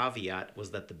 Their caveat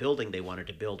was that the building they wanted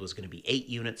to build was going to be 8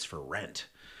 units for rent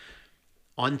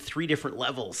on 3 different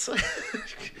levels.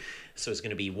 So it's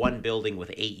going to be one building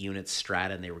with 8 units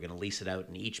strata, and they were going to lease it out.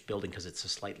 And each building, because it's a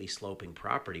slightly sloping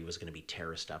property, was going to be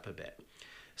terraced up a bit.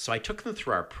 So I took them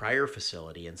through our prior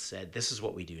facility and said, this is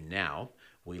what we do now.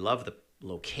 We love the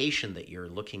location that you're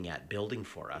looking at building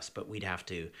for us, but we'd have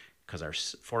to because our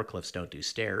forklifts don't do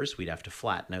stairs, we'd have to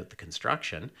flatten out the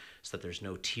construction so that there's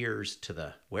no tiers to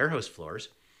the warehouse floors.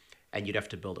 And you'd have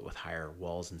to build it with higher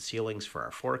walls and ceilings for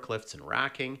our forklifts and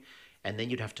racking. And then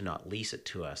you'd have to not lease it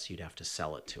to us, you'd have to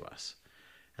sell it to us.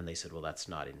 And they said, well, that's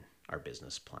not in our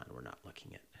business plan. We're not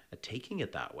looking at taking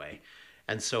it that way.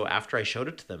 And so after I showed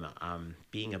it to them,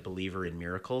 being a believer in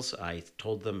miracles, I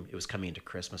told them it was coming into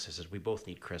Christmas. I said, we both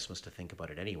need Christmas to think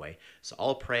about it anyway. So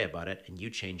I'll pray about it and you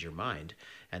change your mind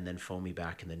and then phone me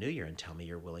back in the new year and tell me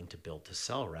you're willing to build to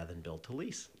sell rather than build to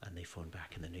lease. And they phoned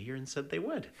back in the new year and said they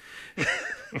would.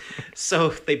 So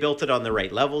they built it on the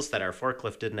right levels that our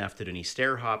forklift didn't have to do any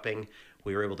stair hopping.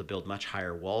 We were able to build much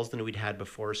higher walls than we'd had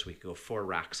before, so we could go 4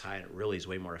 racks high, and it really is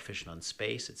way more efficient on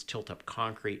space. It's tilt-up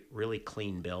concrete, really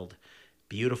clean build,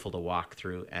 beautiful to walk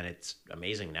through, and it's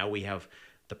amazing. Now we have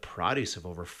the produce of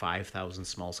over 5,000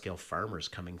 small-scale farmers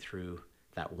coming through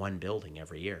that one building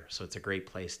every year. So it's a great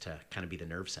place to kind of be the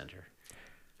nerve center.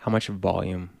 How much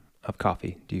volume of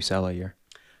coffee do you sell a year?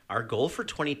 Our goal for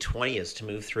 2020 is to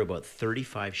move through about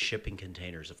 35 shipping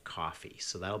containers of coffee.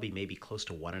 So that'll be maybe close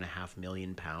to 1.5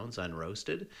 million pounds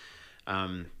unroasted.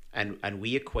 And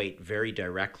we equate very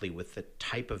directly with the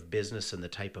type of business and the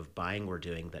type of buying we're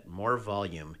doing that more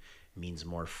volume means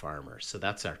more farmers. So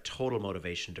that's our total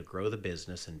motivation to grow the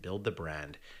business and build the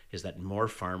brand, is that more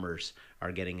farmers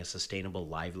are getting a sustainable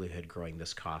livelihood growing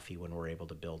this coffee when we're able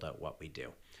to build out what we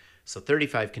do. So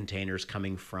 35 containers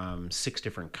coming from 6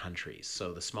 different countries.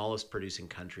 So the smallest producing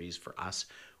countries for us,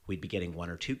 we'd be getting 1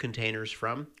 or 2 containers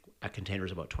from. A container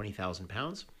is about 20,000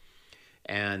 pounds.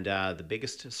 And the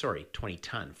biggest, 20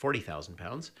 ton, 40,000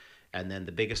 pounds. And then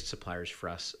the biggest suppliers for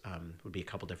us would be a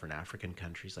couple different African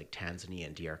countries like Tanzania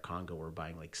and DR Congo. We're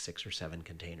buying like 6 or 7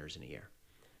 containers in a year.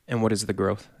 And what is the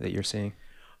growth that you're seeing?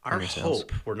 Our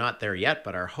hope, we're not there yet,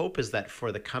 but our hope is that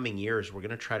for the coming years, we're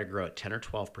going to try to grow at 10 or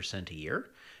 12% a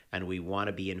year. And we want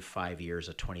to be in 5 years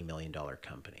a $20 million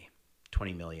company,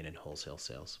 $20 million in wholesale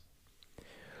sales.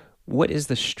 What is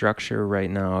the structure right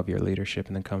now of your leadership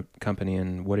in the company,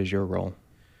 and what is your role?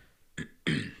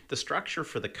 The structure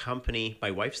for the company,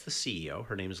 my wife's the CEO.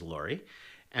 Her name is Lori.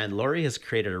 And Lori has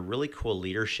created a really cool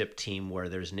leadership team where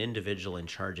there's an individual in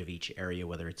charge of each area,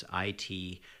 whether it's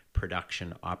IT,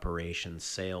 production, operations,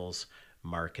 sales,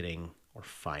 marketing, or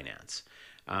finance.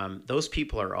 Those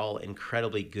people are all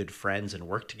incredibly good friends and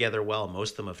work together well.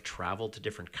 Most of them have traveled to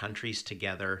different countries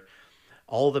together.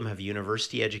 All of them have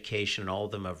university education, and all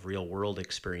of them have real world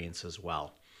experience as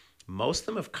well. Most of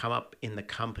them have come up in the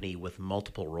company with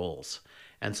multiple roles.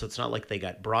 And so it's not like they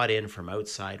got brought in from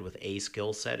outside with a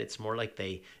skill set. It's more like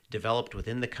they developed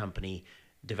within the company,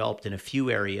 developed in a few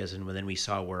areas, and then we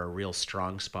saw where a real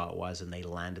strong spot was, and they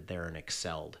landed there and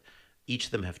excelled. Each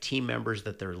of them have team members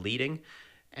that they're leading.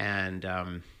 And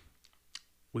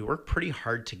we work pretty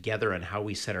hard together on how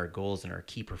we set our goals and our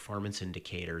key performance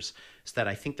indicators, so that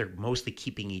I think they're mostly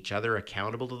keeping each other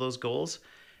accountable to those goals.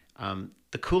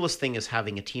 The coolest thing is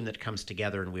having a team that comes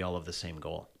together and we all have the same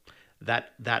goal.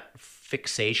 That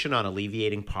fixation on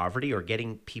alleviating poverty or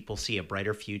getting people see a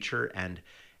brighter future and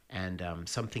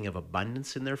something of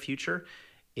abundance in their future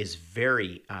is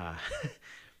very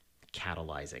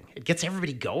catalyzing. It gets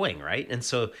everybody going, right? And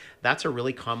so that's a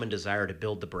really common desire to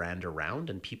build the brand around,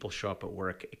 and people show up at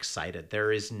work excited.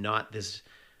 There is not this,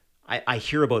 I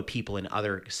hear about people in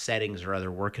other settings or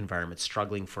other work environments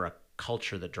struggling for a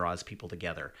culture that draws people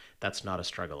together. That's not a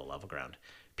struggle at Level Ground.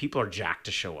 People are jacked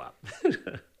to show up.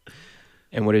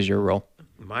 And what is your role?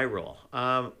 My role?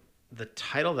 The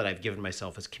title that I've given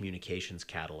myself is Communications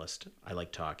Catalyst. I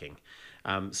like talking.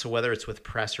 So whether it's with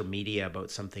press or media about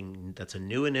something that's a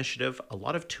new initiative, a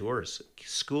lot of tours,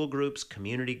 school groups,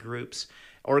 community groups,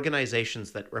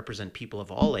 organizations that represent people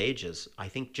of all ages. I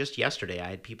think just yesterday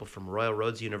I had people from Royal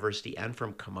Roads University and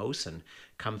from Camosun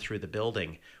come through the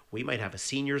building. We might have a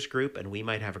seniors group and we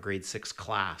might have a grade 6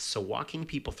 class. So walking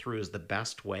people through is the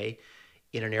best way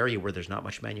in an area where there's not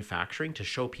much manufacturing to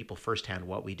show people firsthand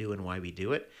what we do and why we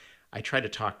do it. I try to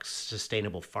talk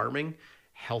sustainable farming,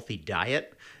 healthy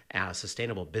diet,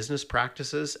 sustainable business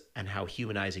practices, and how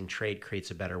humanizing trade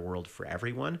creates a better world for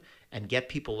everyone, and get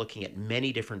people looking at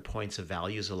many different points of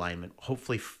values alignment,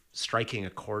 hopefully striking a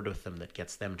chord with them that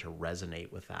gets them to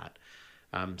resonate with that.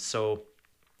 So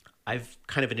I've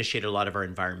kind of initiated a lot of our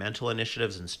environmental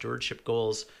initiatives and stewardship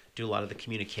goals, do a lot of the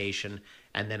communication,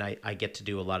 and then I get to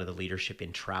do a lot of the leadership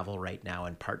in travel right now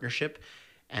and partnership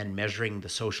and measuring the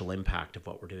social impact of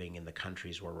what we're doing in the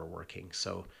countries where we're working.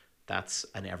 So that's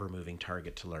an ever-moving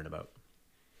target to learn about.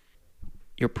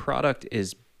 Your product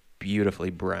is beautifully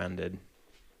branded.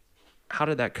 How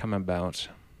did that come about,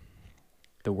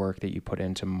 the work that you put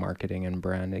into marketing and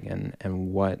branding,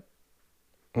 and what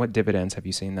What dividends have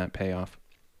you seen that pay off?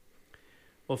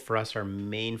 Well, for us, our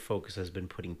main focus has been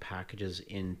putting packages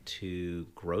into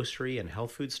grocery and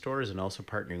health food stores and also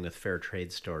partnering with fair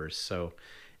trade stores. So,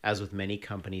 as with many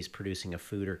companies producing a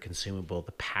food or consumable,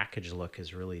 the package look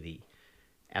is really the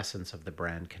essence of the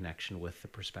brand connection with the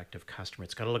prospective customer.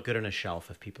 It's got to look good on a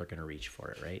shelf if people are going to reach for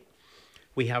it, right?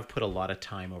 We have put a lot of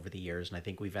time over the years, and I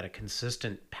think we've had a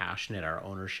consistent passion at our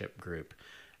ownership group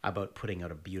about putting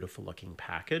out a beautiful looking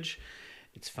package.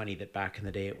 It's funny that back in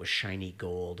the day it was shiny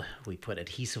gold. We put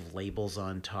adhesive labels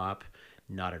on top,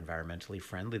 not environmentally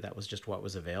friendly. That was just what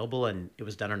was available, and it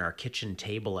was done on our kitchen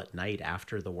table at night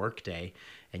after the workday,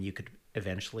 and you could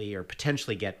eventually or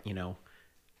potentially get,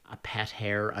 a pet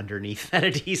hair underneath that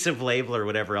adhesive label or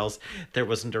whatever else. There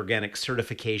wasn't organic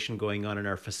certification going on in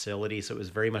our facility, so it was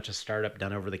very much a startup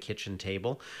done over the kitchen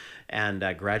table, and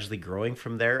gradually growing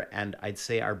from there. And I'd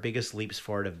say our biggest leaps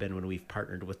forward have been when we've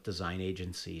partnered with design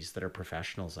agencies that are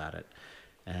professionals at it.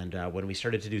 And when we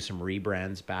started to do some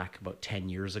rebrands back about 10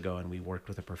 years ago, and we worked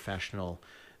with a professional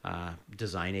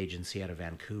design agency out of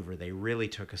Vancouver, they really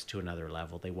took us to another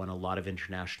level. They won a lot of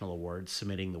international awards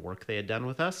submitting the work they had done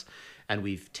with us. And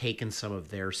we've taken some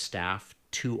of their staff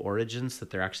to Origins,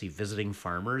 that they're actually visiting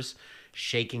farmers,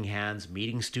 shaking hands,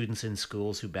 meeting students in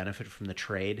schools who benefit from the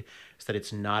trade, so that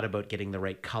it's not about getting the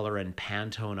right color and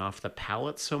Pantone off the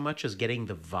palette so much as getting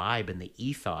the vibe and the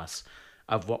ethos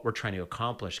of what we're trying to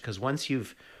accomplish. Because once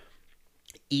you've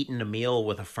eaten a meal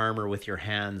with a farmer with your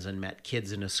hands and met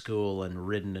kids in a school and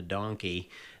ridden a donkey,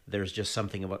 there's just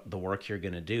something about the work you're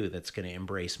going to do that's going to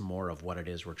embrace more of what it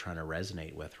is we're trying to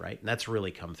resonate with, right? And that's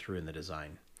really come through in the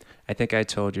design. I think I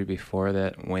told you before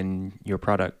that when your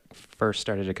product first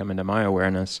started to come into my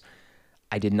awareness,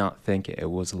 I did not think it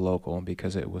was local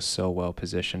because it was so well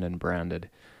positioned and branded.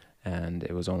 And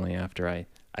it was only after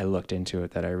I looked into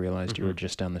it that I realized you were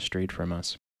just down the street from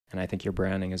us. And I think your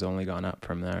branding has only gone up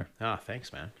from there. Ah,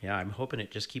 thanks, man. Yeah, I'm hoping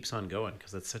it just keeps on going,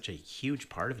 because that's such a huge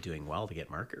part of doing well to get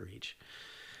market reach.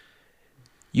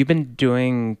 You've been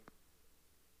doing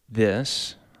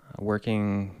this,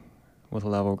 working with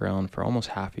Level Ground for almost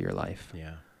half of your life.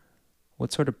 Yeah.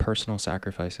 What sort of personal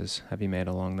sacrifices have you made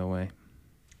along the way?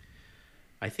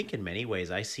 I think in many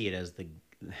ways I see it as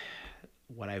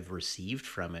what I've received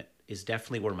from it is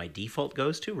definitely where my default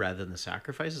goes to rather than the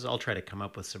sacrifices. I'll try to come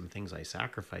up with some things I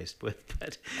sacrificed with,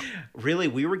 but really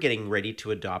we were getting ready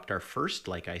to adopt our first,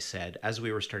 like I said, as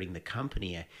we were starting the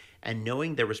company, and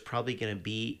knowing there was probably going to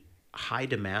be high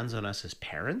demands on us as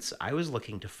parents, I was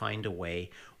looking to find a way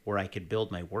where I could build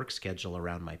my work schedule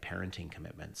around my parenting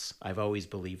commitments. I've always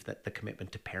believed that the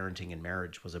commitment to parenting and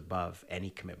marriage was above any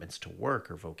commitments to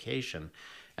work or vocation.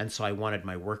 And so I wanted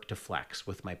my work to flex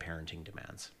with my parenting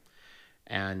demands.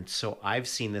 And so I've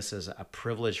seen this as a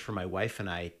privilege for my wife and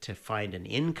I to find an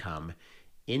income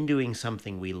in doing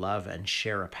something we love and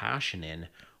share a passion in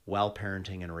while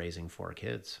parenting and raising 4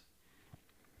 kids.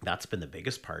 That's been the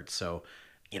biggest part. So,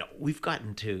 we've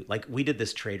gotten to, we did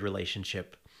this trade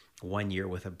relationship one year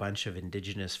with a bunch of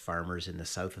indigenous farmers in the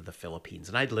south of the Philippines.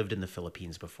 And I'd lived in the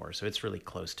Philippines before, so it's really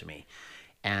close to me.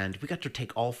 And we got to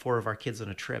take all 4 of our kids on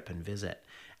a trip and visit.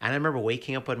 And I remember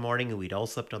waking up one morning and we'd all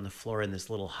slept on the floor in this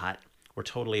little hut. We're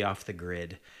totally off the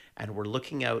grid. And we're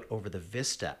looking out over the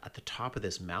vista at the top of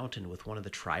this mountain with one of the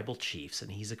tribal chiefs.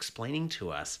 And he's explaining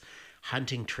to us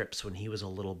hunting trips when he was a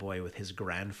little boy with his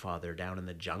grandfather down in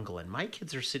the jungle. And my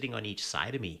kids are sitting on each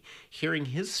side of me, hearing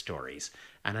his stories.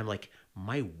 And I'm like,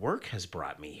 my work has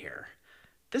brought me here.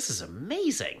 This is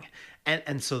amazing.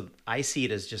 And so I see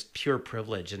it as just pure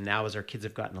privilege. And now as our kids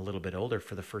have gotten a little bit older,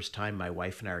 for the first time, my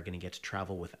wife and I are going to get to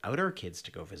travel without our kids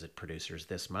to go visit producers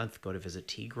this month, go to visit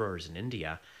tea growers in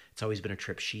India. It's always been a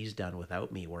trip she's done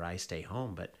without me where I stay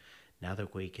home. But now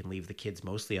that we can leave the kids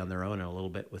mostly on their own and a little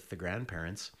bit with the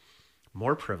grandparents,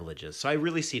 more privileges. So I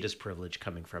really see it as privilege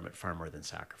coming from it far more than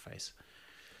sacrifice.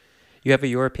 You have a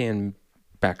European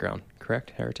background, correct?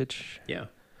 Heritage? Yeah.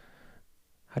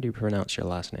 How do you pronounce your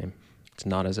last name? It's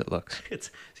not as it looks.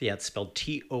 It's spelled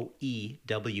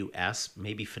Toews.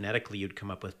 Maybe phonetically you'd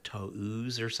come up with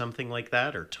Toes or something like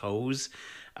that, or Toes.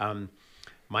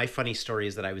 My funny story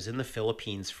is that I was in the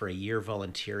Philippines for a year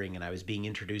volunteering, and I was being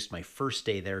introduced my first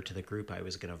day there to the group I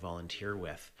was going to volunteer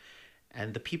with.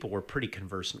 And the people were pretty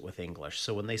conversant with English.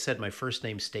 So when they said my first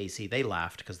name's Stacy, they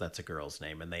laughed because that's a girl's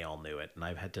name and they all knew it. And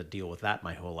I've had to deal with that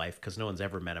my whole life because no one's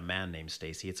ever met a man named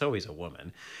Stacy. It's always a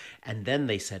woman. And then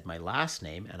they said my last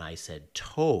name and I said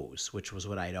Toes, which was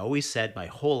what I'd always said my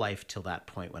whole life till that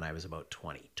point when I was about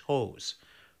 20. Toes.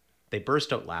 They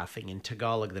burst out laughing. In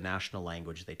Tagalog, the national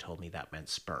language, they told me that meant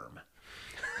sperm.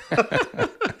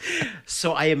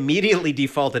 So I immediately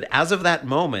defaulted as of that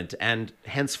moment, and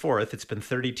henceforth, it's been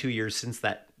 32 years since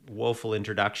that woeful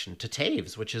introduction, to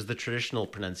Taves, which is the traditional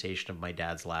pronunciation of my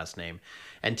dad's last name.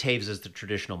 And Taves is the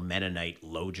traditional Mennonite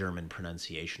Low German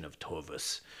pronunciation of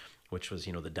Tovus, which was,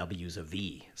 the W's a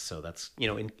V. So that's,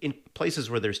 in places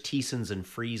where there's Thiessens and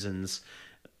Friesens,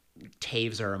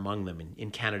 Taves are among them.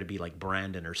 In Canada, be like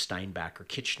Brandon or Steinbach or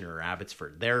Kitchener or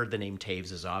Abbotsford. There, the name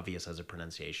Taves is obvious as a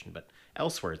pronunciation, but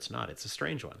elsewhere it's not. It's a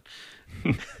strange one.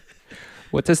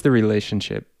 What is the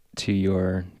relationship to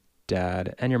your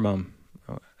dad and your mom?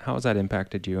 How has that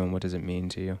impacted you, and what does it mean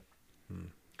to you?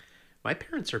 My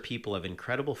parents are people of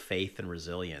incredible faith and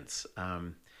resilience.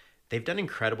 They've done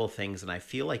incredible things, and I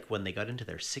feel like when they got into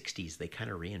their 60s, they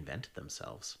kind of reinvented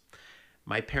themselves.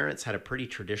 My parents had a pretty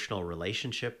traditional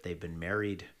relationship. They've been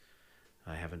married,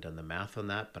 I haven't done the math on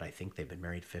that, but I think they've been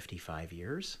married 55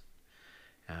 years.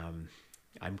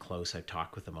 I'm close. I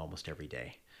talk with them almost every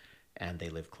day, and they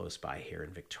live close by here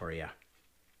in Victoria.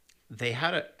 They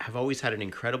have always had an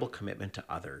incredible commitment to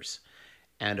others,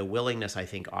 and a willingness, I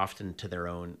think, often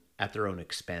at their own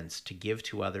expense, to give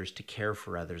to others, to care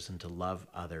for others, and to love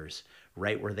others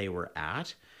right where they were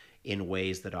at, in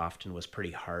ways that often was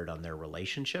pretty hard on their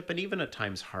relationship, and even at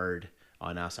times hard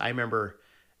on us. I remember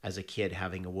as a kid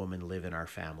having a woman live in our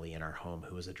family, in our home,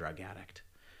 who was a drug addict,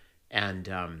 and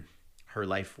her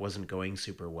life wasn't going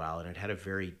super well, and it had a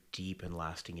very deep and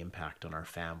lasting impact on our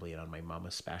family and on my mom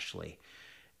especially.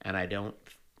 And I don't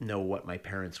know what my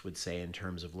parents would say in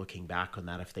terms of looking back on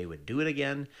that, if they would do it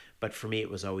again. But for me, it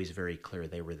was always very clear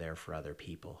they were there for other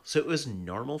people. So it was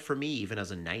normal for me, even as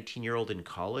a 19-year-old in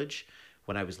college,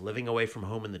 when I was living away from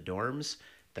home in the dorms,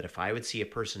 that if I would see a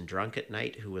person drunk at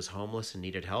night who was homeless and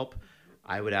needed help,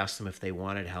 I would ask them if they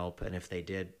wanted help. And if they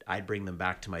did, I'd bring them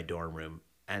back to my dorm room,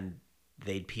 and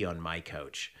they'd pee on my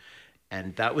couch.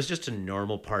 And that was just a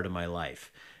normal part of my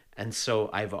life. And so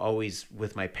I've always,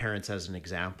 with my parents as an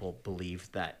example,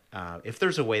 believed that if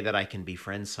there's a way that I can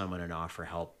befriend someone and offer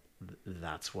help,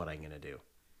 that's what I'm going to do.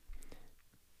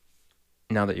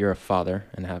 Now that you're a father,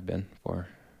 and have been for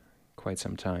quite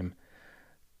some time,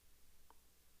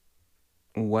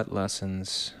 what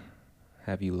lessons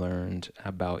have you learned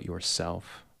about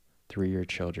yourself through your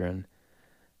children?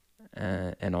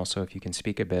 And also, if you can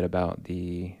speak a bit about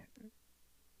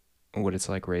what it's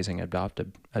like raising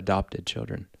adopted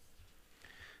children.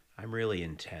 I'm really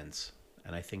intense,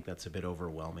 and I think that's a bit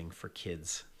overwhelming for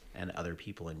kids and other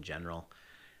people in general.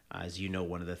 As you know,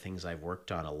 one of the things I've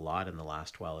worked on a lot in the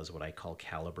last while is what I call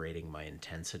calibrating my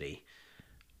intensity.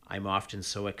 I'm often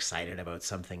so excited about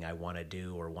something I want to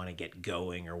do or want to get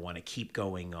going or want to keep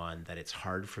going on that it's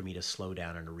hard for me to slow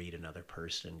down and read another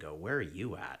person and go, where are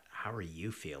you at? How are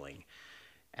you feeling?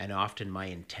 And often my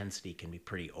intensity can be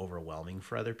pretty overwhelming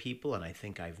for other people, and I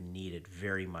think I've needed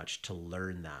very much to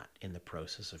learn that in the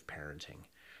process of parenting.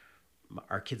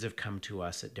 Our kids have come to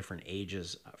us at different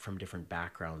ages, from different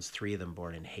backgrounds, 3 of them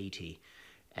born in Haiti,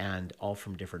 and all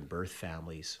from different birth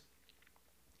families.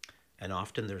 And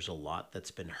often there's a lot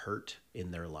that's been hurt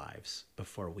in their lives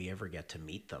before we ever get to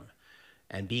meet them.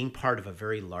 And being part of a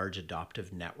very large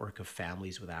adoptive network of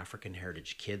families with African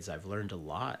heritage kids, I've learned a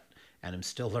lot, and I'm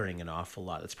still learning an awful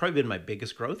lot. It's probably been my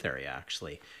biggest growth area,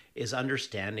 actually, is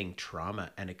understanding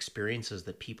trauma and experiences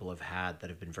that people have had that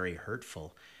have been very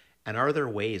hurtful. And are there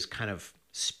ways, kind of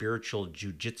spiritual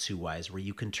jujitsu wise, where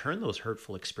you can turn those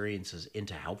hurtful experiences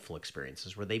into helpful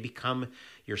experiences, where they become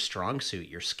your strong suit,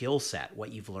 your skill set,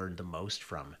 what you've learned the most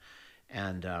from.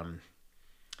 And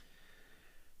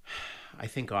I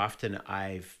think often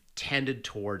I've tended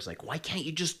towards like, why can't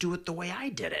you just do it the way I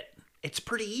did it? It's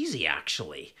pretty easy,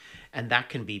 actually. And that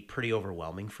can be pretty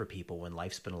overwhelming for people when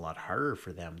life's been a lot harder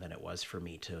for them than it was for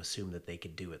me to assume that they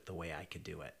could do it the way I could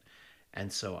do it.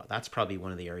 And so that's probably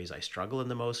one of the areas I struggle in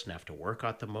the most and have to work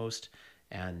at the most.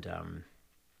 And,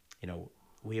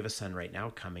 we have a son right now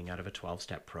coming out of a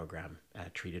 12-step program,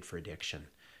 treated for addiction.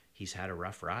 He's had a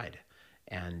rough ride.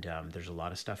 And there's a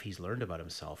lot of stuff he's learned about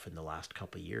himself in the last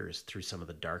couple of years through some of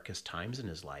the darkest times in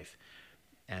his life.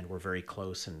 And we're very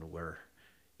close, and we're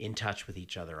in touch with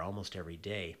each other almost every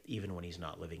day, even when he's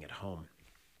not living at home.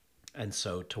 And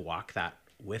so to walk that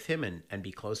with him and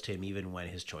be close to him, even when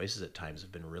his choices at times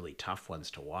have been really tough ones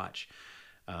to watch,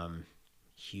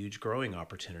 huge growing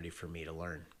opportunity for me to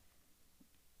learn.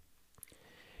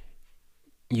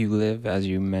 You live, as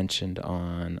you mentioned,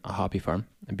 on a hobby farm,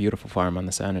 a beautiful farm on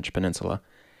the Saanich Peninsula.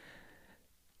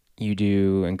 You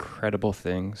do incredible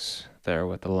things there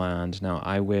with the land. Now,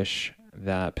 I wish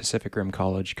that Pacific Rim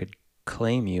College could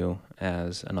claim you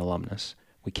as an alumnus.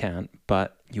 We can't,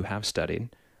 but you have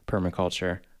studied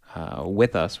permaculture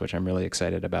with us, which I'm really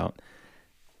excited about.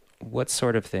 What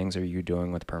sort of things are you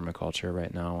doing with permaculture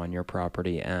right now on your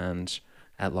property and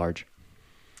at large?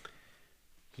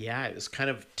 Yeah, it was kind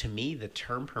of, to me, the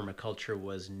term permaculture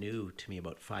was new to me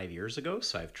about 5 years ago.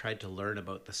 So I've tried to learn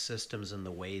about the systems and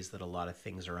the ways that a lot of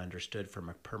things are understood from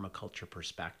a permaculture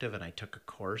perspective. And I took a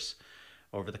course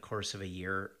over the course of a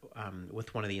year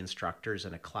with one of the instructors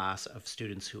in a class of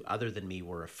students who, other than me,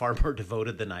 were far more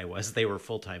devoted than I was. They were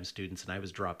full-time students, and I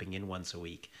was dropping in once a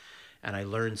week. And I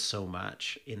learned so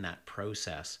much in that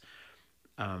process.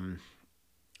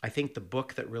 I think the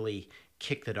book that really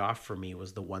kicked it off for me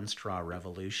was The One Straw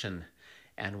Revolution.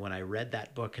 And when I read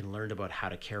that book and learned about how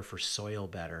to care for soil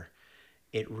better,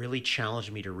 it really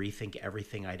challenged me to rethink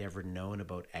everything I'd ever known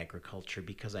about agriculture,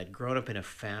 because I'd grown up in a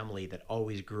family that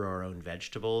always grew our own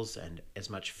vegetables and as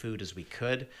much food as we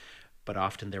could, but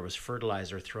often there was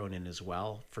fertilizer thrown in as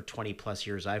well. For 20 plus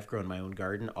years, I've grown my own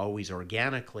garden, always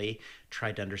organically,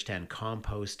 tried to understand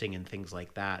composting and things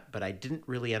like that, but I didn't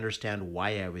really understand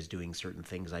why I was doing certain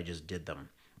things. I just did them.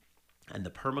 And the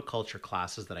permaculture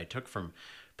classes that I took from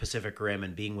Pacific Rim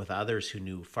and being with others who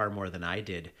knew far more than I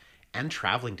did, and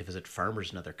traveling to visit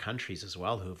farmers in other countries as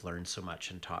well who have learned so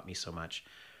much and taught me so much,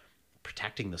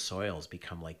 protecting the soil has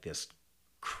become like this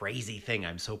crazy thing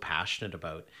I'm so passionate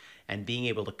about. And being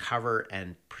able to cover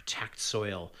and protect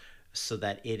soil so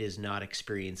that it is not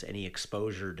experience any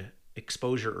exposure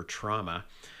or trauma,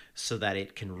 so that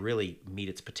it can really meet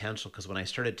its potential. Because when I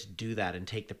started to do that and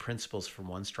take the principles from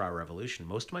One Straw Revolution,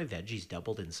 most of my veggies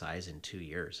doubled in size in 2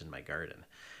 years in my garden.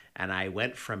 And I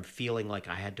went from feeling like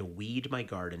I had to weed my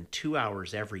garden 2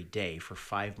 hours every day for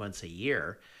 5 months a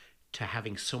year to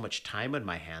having so much time on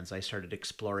my hands. I started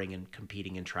exploring and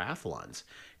competing in triathlons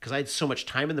because I had so much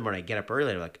time in the morning. I'd get up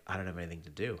early. I'm like, I don't have anything to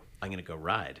do. I'm going to go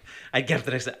ride. I'd get up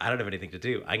the next day. I don't have anything to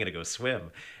do. I'm going to go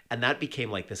swim. And that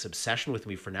became like this obsession with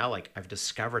me for now. Like, I've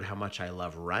discovered how much I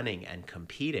love running and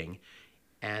competing.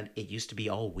 And it used to be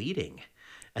all weeding.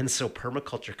 And so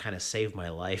permaculture kind of saved my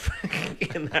life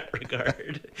in that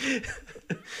regard.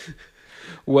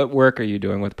 What work are you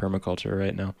doing with permaculture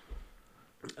right now?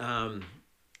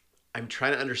 I'm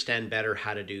trying to understand better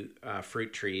how to do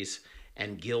fruit trees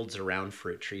and guilds around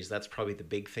fruit trees. That's probably the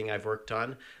big thing I've worked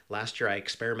on. Last year, I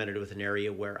experimented with an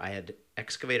area where I had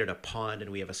excavated a pond,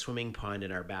 and we have a swimming pond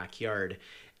in our backyard.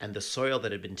 And the soil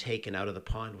that had been taken out of the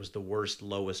pond was the worst,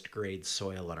 lowest grade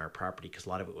soil on our property because a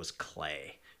lot of it was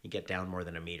clay. You get down more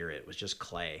than a meter, it was just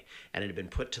clay. And it had been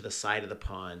put to the side of the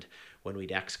pond when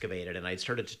we'd excavated. And I'd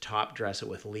started to top dress it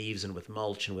with leaves and with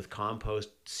mulch and with compost,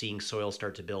 seeing soil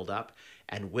start to build up.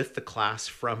 And with the class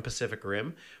from Pacific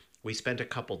Rim, we spent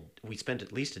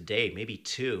at least a day, maybe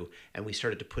two, and we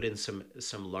started to put in some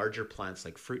larger plants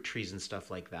like fruit trees and stuff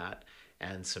like that,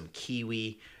 and some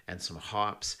kiwi and some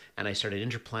hops. And I started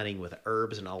interplanting with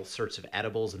herbs and all sorts of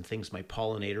edibles and things my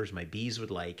pollinators, my bees would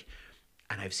like.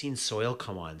 And I've seen soil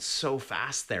come on so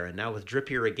fast there. And now with drip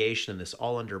irrigation and this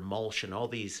all under mulch and all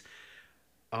these,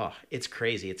 oh, it's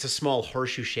crazy. It's a small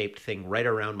horseshoe shaped thing right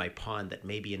around my pond that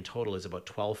maybe in total is about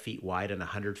 12 feet wide and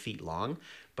 100 feet long.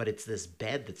 But it's this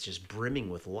bed that's just brimming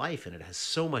with life, and it has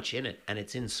so much in it. And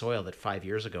it's in soil that 5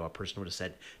 years ago, a person would have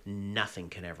said nothing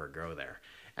can ever grow there.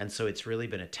 And so it's really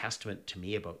been a testament to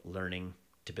me about learning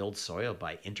to build soil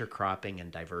by intercropping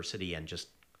and diversity and just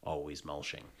always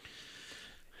mulching.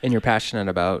 And you're passionate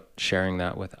about sharing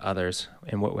that with others.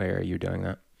 In what way are you doing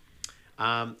that?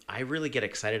 I really get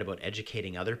excited about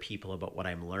educating other people about what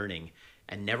I'm learning,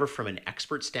 and never from an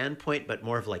expert standpoint, but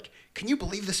more of like, can you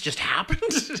believe this just happened?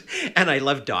 And I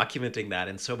love documenting that.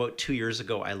 And so about 2 years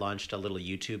ago, I launched a little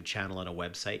YouTube channel and a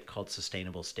website called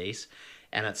Sustainable Stace.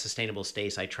 And at Sustainable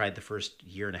Stace, I tried the first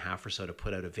year and a half or so to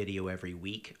put out a video every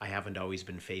week. I haven't always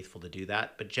been faithful to do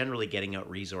that, but generally getting out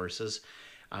resources,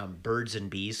 birds and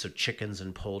bees, so chickens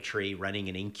and poultry, running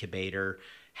an incubator,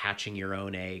 hatching your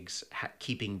own eggs,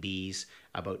 keeping bees,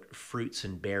 about fruits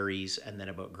and berries, and then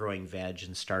about growing veg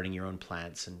and starting your own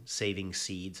plants and saving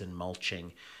seeds and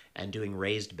mulching and doing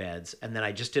raised beds. And then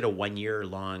I just did a 1 year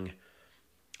long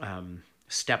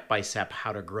step-by-step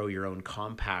how to grow your own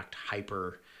compact,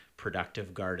 hyper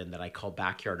productive garden that I call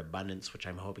Backyard Abundance, which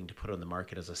I'm hoping to put on the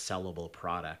market as a sellable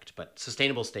product. But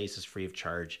Sustainable Stace is free of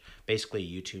charge, basically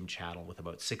a YouTube channel with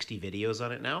about 60 videos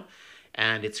on it now.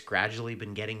 And it's gradually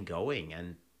been getting going.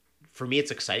 And for me,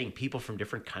 it's exciting. People from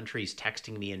different countries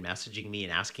texting me and messaging me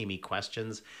and asking me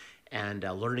questions and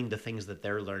learning the things that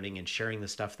they're learning and sharing the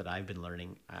stuff that I've been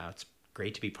learning. It's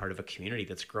great to be part of a community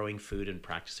that's growing food and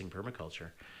practicing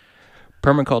permaculture.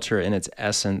 Permaculture in its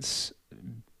essence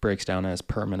breaks down as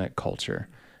permanent culture.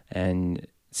 And it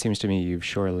seems to me you've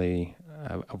surely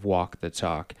walked the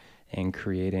talk in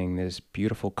creating this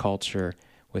beautiful culture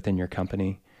within your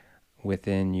company,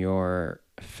 within your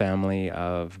family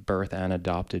of birth and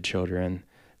adopted children,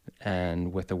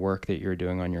 and with the work that you're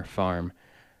doing on your farm,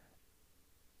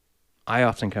 I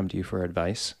often come to you for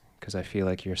advice because I feel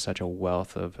like you're such a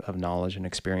wealth of knowledge and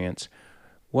experience.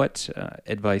 What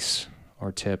advice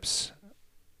or tips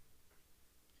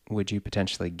would you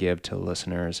potentially give to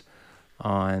listeners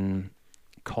on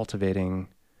cultivating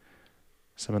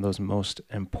some of those most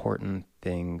important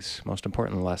things, most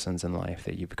important lessons in life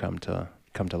that you've come to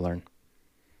learn?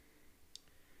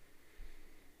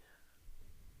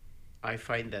 I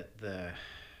find that the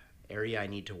area I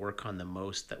need to work on the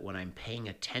most, that when I'm paying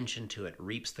attention to it,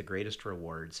 reaps the greatest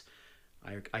rewards,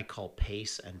 I call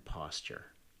pace and posture.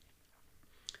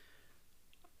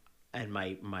 And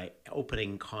my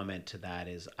opening comment to that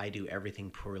is I do everything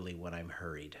poorly when I'm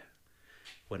hurried.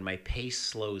 When my pace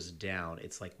slows down,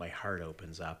 it's like my heart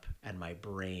opens up and my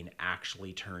brain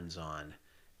actually turns on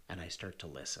and I start to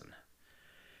listen.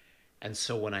 And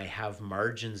so when I have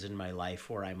margins in my life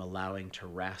where I'm allowing to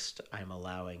rest, I'm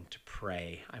allowing to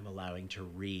pray, I'm allowing to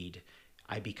read,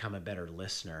 I become a better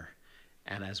listener.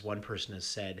 And as one person has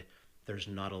said, there's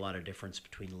not a lot of difference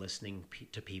between listening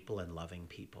to people and loving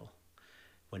people.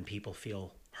 When people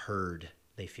feel heard,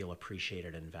 they feel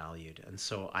appreciated and valued. And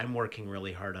so I'm working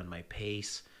really hard on my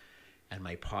pace and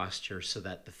my posture so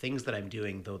that the things that I'm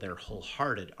doing, though they're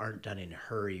wholehearted, aren't done in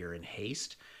hurry or in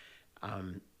haste.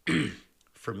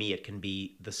 For me, it can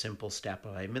be the simple step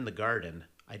of I'm in the garden.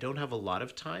 I don't have a lot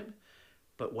of time,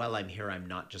 but while I'm here, I'm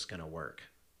not just going to work.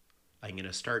 I'm going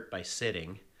to start by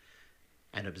sitting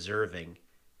and observing,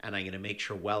 and I'm going to make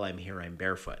sure while I'm here, I'm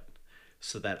barefoot,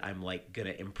 so that I'm like going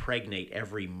to impregnate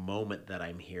every moment that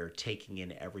I'm here, taking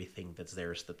in everything that's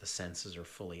there so that the senses are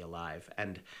fully alive.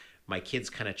 And my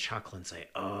kids kind of chuckle and say,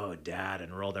 "Oh, Dad,"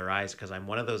 and roll their eyes, because I'm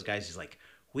one of those guys who's like,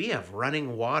 "We have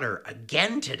running water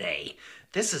again today.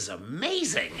 This is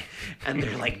amazing." And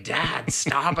they're like, "Dad,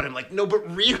 stop." And I'm like, "No,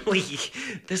 but really,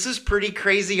 this is pretty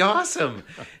crazy awesome."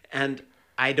 And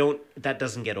that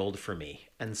doesn't get old for me.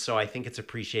 And so I think it's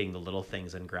appreciating the little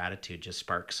things, and gratitude just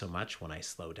sparks so much when I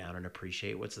slow down and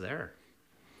appreciate what's there.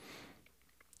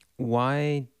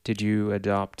 Why did you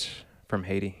adopt from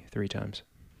Haiti 3 times?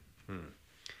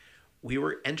 We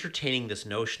were entertaining this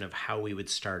notion of how we would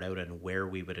start out and where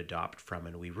we would adopt from,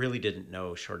 and we really didn't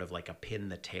know, short of like a pin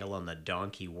the tail on the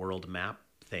donkey world map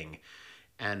thing.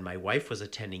 And my wife was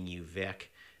attending UVic,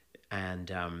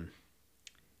 and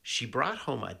she brought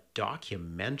home a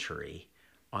documentary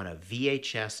on a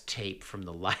VHS tape from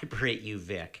the library at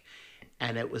UVic.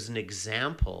 And it was an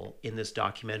example in this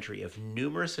documentary of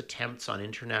numerous attempts on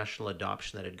international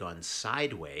adoption that had gone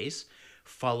sideways,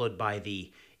 followed by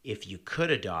the, if you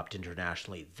could adopt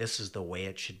internationally, this is the way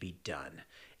it should be done.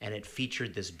 And it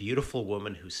featured this beautiful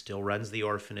woman who still runs the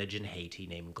orphanage in Haiti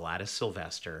named Gladys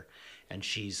Sylvester. And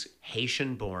she's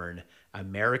Haitian born,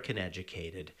 American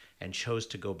educated, and chose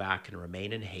to go back and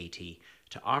remain in Haiti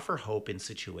to offer hope in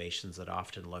situations that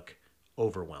often look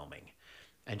overwhelming.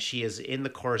 And she has, in the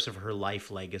course of her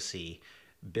life legacy,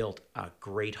 built a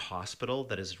great hospital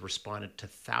that has responded to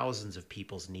thousands of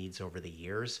people's needs over the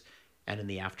years. And in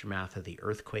the aftermath of the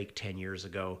earthquake 10 years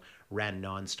ago, ran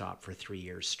nonstop for 3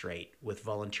 years straight with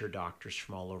volunteer doctors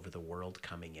from all over the world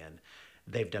coming in.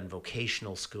 They've done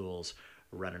vocational schools,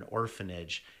 run an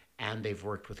orphanage, and they've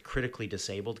worked with critically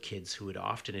disabled kids who would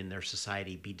often in their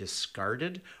society be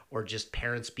discarded, or just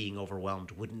parents being overwhelmed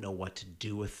wouldn't know what to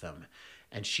do with them.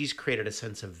 And she's created a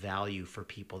sense of value for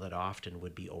people that often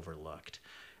would be overlooked.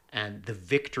 And the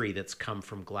victory that's come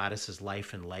from Gladys's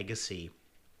life and legacy,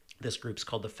 this group's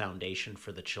called the Foundation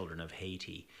for the Children of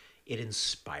Haiti. It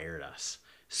inspired us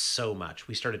so much.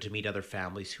 We started to meet other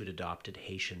families who'd adopted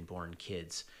Haitian-born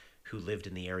kids who lived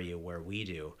in the area where we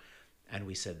do. And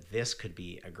we said, this could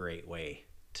be a great way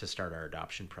to start our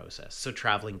adoption process. So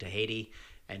traveling to Haiti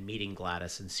and meeting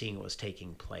Gladys and seeing what was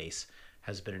taking place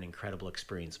has been an incredible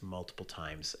experience multiple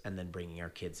times. And then bringing our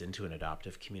kids into an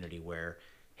adoptive community where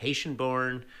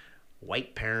Haitian-born,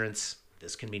 white parents,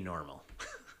 this can be normal.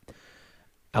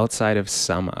 Outside of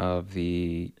some of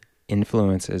the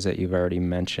influences that you've already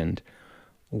mentioned,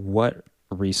 what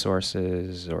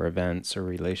resources or events or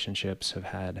relationships have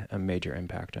had a major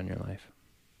impact on your life?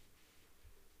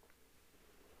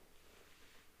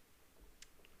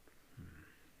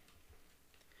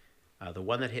 The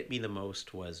one that hit me the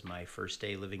most was my first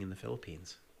day living in the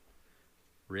Philippines.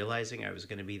 Realizing I was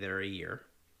going to be there a year.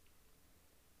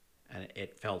 And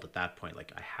it felt at that point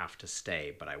like I have to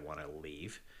stay, but I want to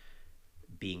leave.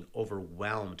 Being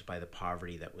overwhelmed by the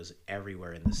poverty that was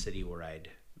everywhere in the city where I'd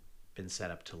been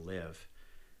set up to live,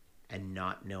 and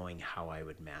not knowing how I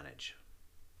would manage.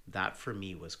 That for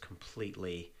me was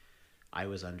completely, I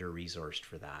was under-resourced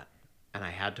for that. and I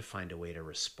had to find a way to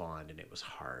respond, and it was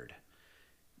hard.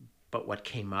 But what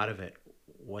came out of it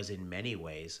was in many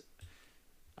ways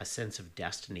a sense of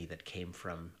destiny that came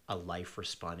from a life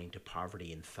responding to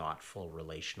poverty in thoughtful,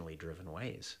 relationally driven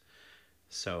ways.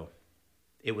 So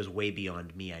it was way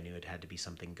beyond me. I knew it had to be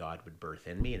something God would birth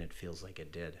in me, and it feels like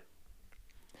it did.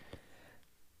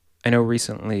 I know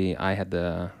recently I had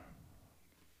the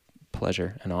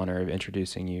pleasure and honor of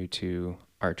introducing you to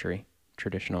archery,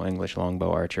 traditional English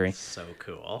longbow archery. So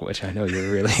cool. Which I know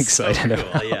you're really excited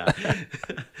about. Yeah.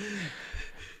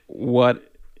 What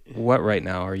right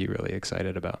now are you really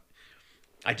excited about?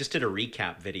 I just did a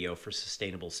recap video for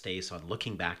Sustainable Stace on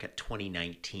looking back at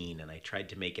 2019, and I tried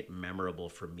to make it memorable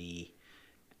for me.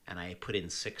 And I put in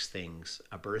 6 things: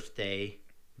 a birthday,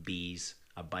 bees,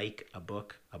 a bike, a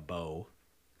book, a bow,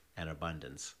 and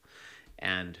abundance.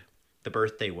 And the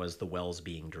birthday was the wells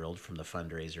being drilled from the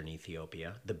fundraiser in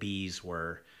Ethiopia. The bees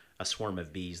were a swarm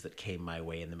of bees that came my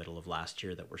way in the middle of last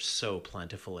year that were so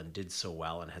plentiful and did so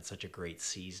well and had such a great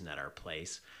season at our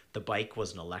place. The bike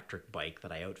was an electric bike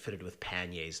that I outfitted with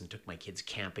panniers and took my kids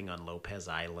camping on Lopez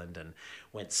Island and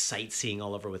went sightseeing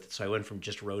all over with it. So I went from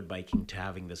just road biking to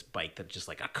having this bike that's just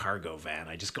like a cargo van.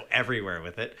 I just go everywhere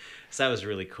with it. So that was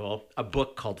really cool. A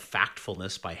book called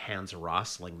Factfulness by Hans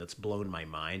Rosling that's blown my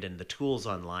mind, and the tools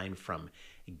online from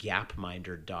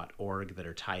gapminder.org that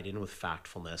are tied in with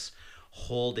Factfulness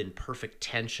hold in perfect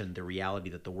tension the reality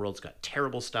that the world's got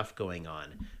terrible stuff going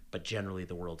on, but generally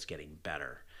the world's getting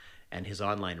better. And his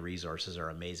online resources are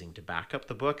amazing to back up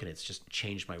the book, and it's just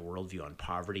changed my worldview on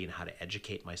poverty and how to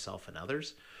educate myself and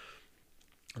others.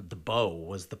 The bow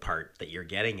was the part that you're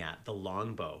getting at, the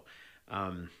longbow.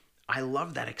 I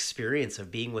love that experience of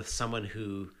being with someone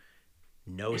who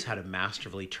knows how to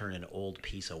masterfully turn an old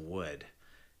piece of wood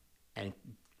and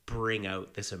bring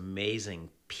out this amazing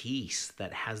piece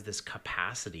that has this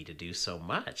capacity to do so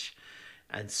much.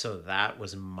 And so that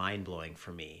was mind-blowing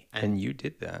for me. And you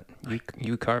did that.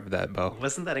 You carved that bow.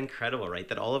 Wasn't that incredible, right?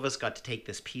 That all of us got to take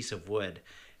this piece of wood,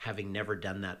 having never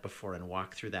done that before, and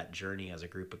walk through that journey as a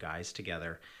group of guys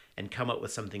together and come up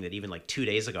with something that even like 2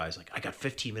 days ago, I was like, I got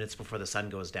 15 minutes before the sun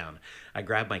goes down. I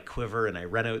grab my quiver and I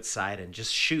run outside and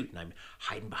just shoot. And I'm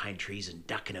hiding behind trees and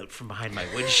ducking out from behind my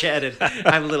woodshed. And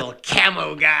I'm a little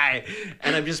camo guy.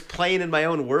 And I'm just playing in my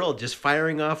own world, just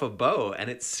firing off a bow. And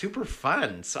it's super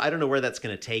fun. So I don't know where that's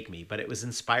going to take me, but it was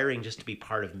inspiring just to be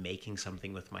part of making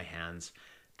something with my hands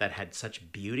that had such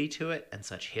beauty to it and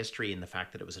such history in the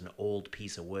fact that it was an old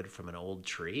piece of wood from an old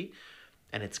tree.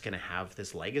 And it's going to have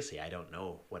this legacy. I don't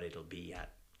know what it'll be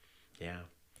yet. Yeah.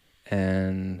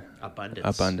 And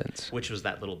Abundance. Which was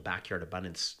that little backyard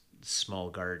abundance, small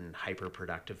garden, hyper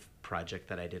productive project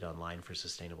that I did online for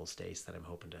Sustainable Stace that I'm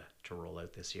hoping to roll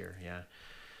out this year. Yeah.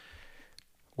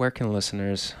 Where can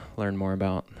listeners learn more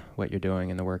about what you're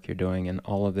doing and the work you're doing, and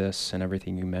all of this and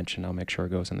everything you mentioned? I'll make sure it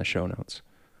goes in the show notes.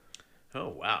 Oh,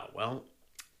 wow. Well,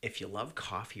 if you love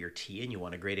coffee or tea and you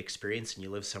want a great experience and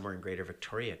you live somewhere in Greater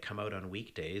Victoria, come out on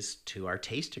weekdays to our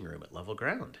tasting room at Level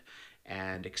Ground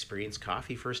and experience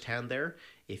coffee firsthand there.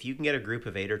 If you can get a group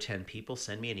of 8 or 10 people,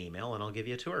 send me an email and I'll give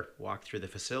you a tour. Walk through the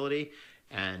facility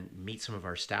and meet some of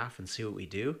our staff and see what we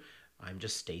do. I'm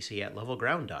just Stacey at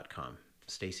levelground.com.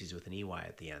 Stacey's with an EY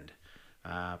at the end.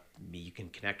 You can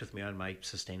connect with me on my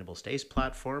Sustainable Stace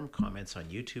platform, comments on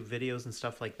YouTube videos and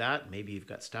stuff like that. Maybe you've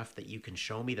got stuff that you can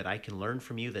show me that I can learn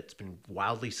from you that's been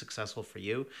wildly successful for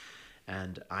you.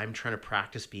 And I'm trying to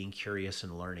practice being curious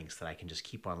and learning so that I can just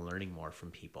keep on learning more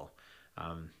from people.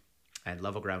 And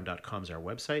levelground.com is our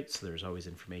website, so there's always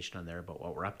information on there about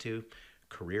what we're up to,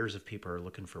 careers if people are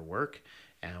looking for work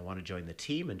and want to join the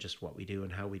team, and just what we do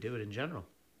and how we do it in general.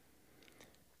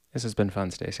 This has been fun,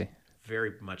 Stacey.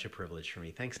 Very much a privilege for me.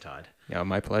 Thanks, Todd. Yeah,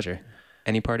 my pleasure.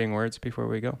 Any parting words before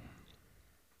we go?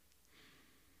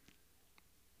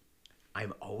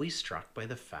 I'm always struck by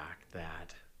the fact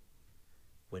that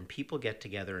when people get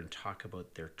together and talk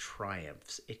about their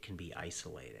triumphs, it can be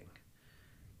isolating.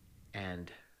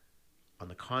 And on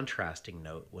the contrasting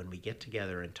note, when we get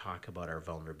together and talk about our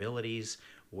vulnerabilities,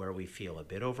 where we feel a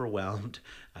bit overwhelmed,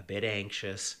 a bit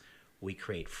anxious, we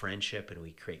create friendship and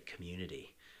we create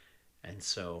community. And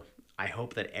so I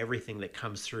hope that everything that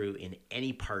comes through in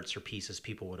any parts or pieces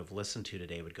people would have listened to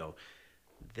today would go,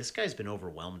 this guy's been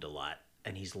overwhelmed a lot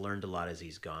and he's learned a lot as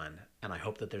he's gone. And I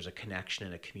hope that there's a connection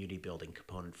and a community building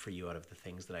component for you out of the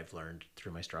things that I've learned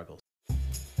through my struggles.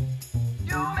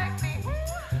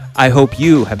 I hope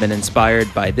you have been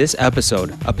inspired by this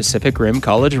episode of Pacific Rim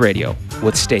College Radio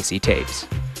with Stacey Taves.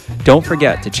 Don't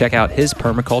forget to check out his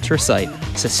permaculture site,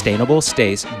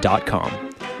 sustainablestace.com.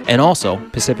 And also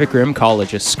Pacific Rim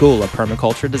College's School of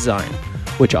Permaculture Design,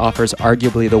 which offers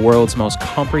arguably the world's most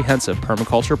comprehensive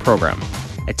permaculture program,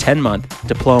 a 10-month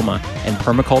diploma in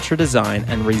permaculture design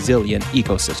and resilient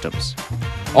ecosystems.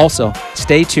 Also,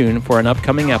 stay tuned for an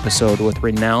upcoming episode with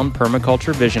renowned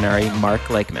permaculture visionary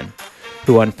Mark Lakeman,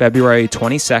 who on February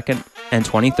 22nd and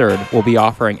 23rd will be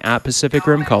offering at Pacific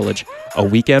Rim College a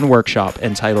weekend workshop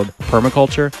entitled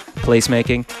Permaculture,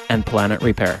 Placemaking, and Planet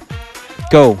Repair.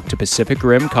 Go to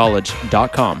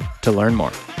pacificrimcollege.com to learn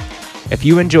more. If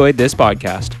you enjoyed this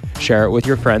podcast, share it with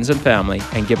your friends and family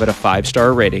and give it a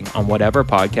 5-star rating on whatever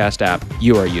podcast app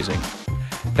you are using.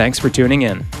 Thanks for tuning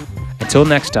in. Until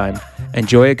next time,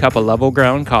 enjoy a cup of Level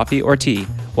Ground coffee or tea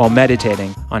while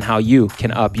meditating on how you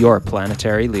can up your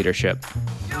planetary leadership.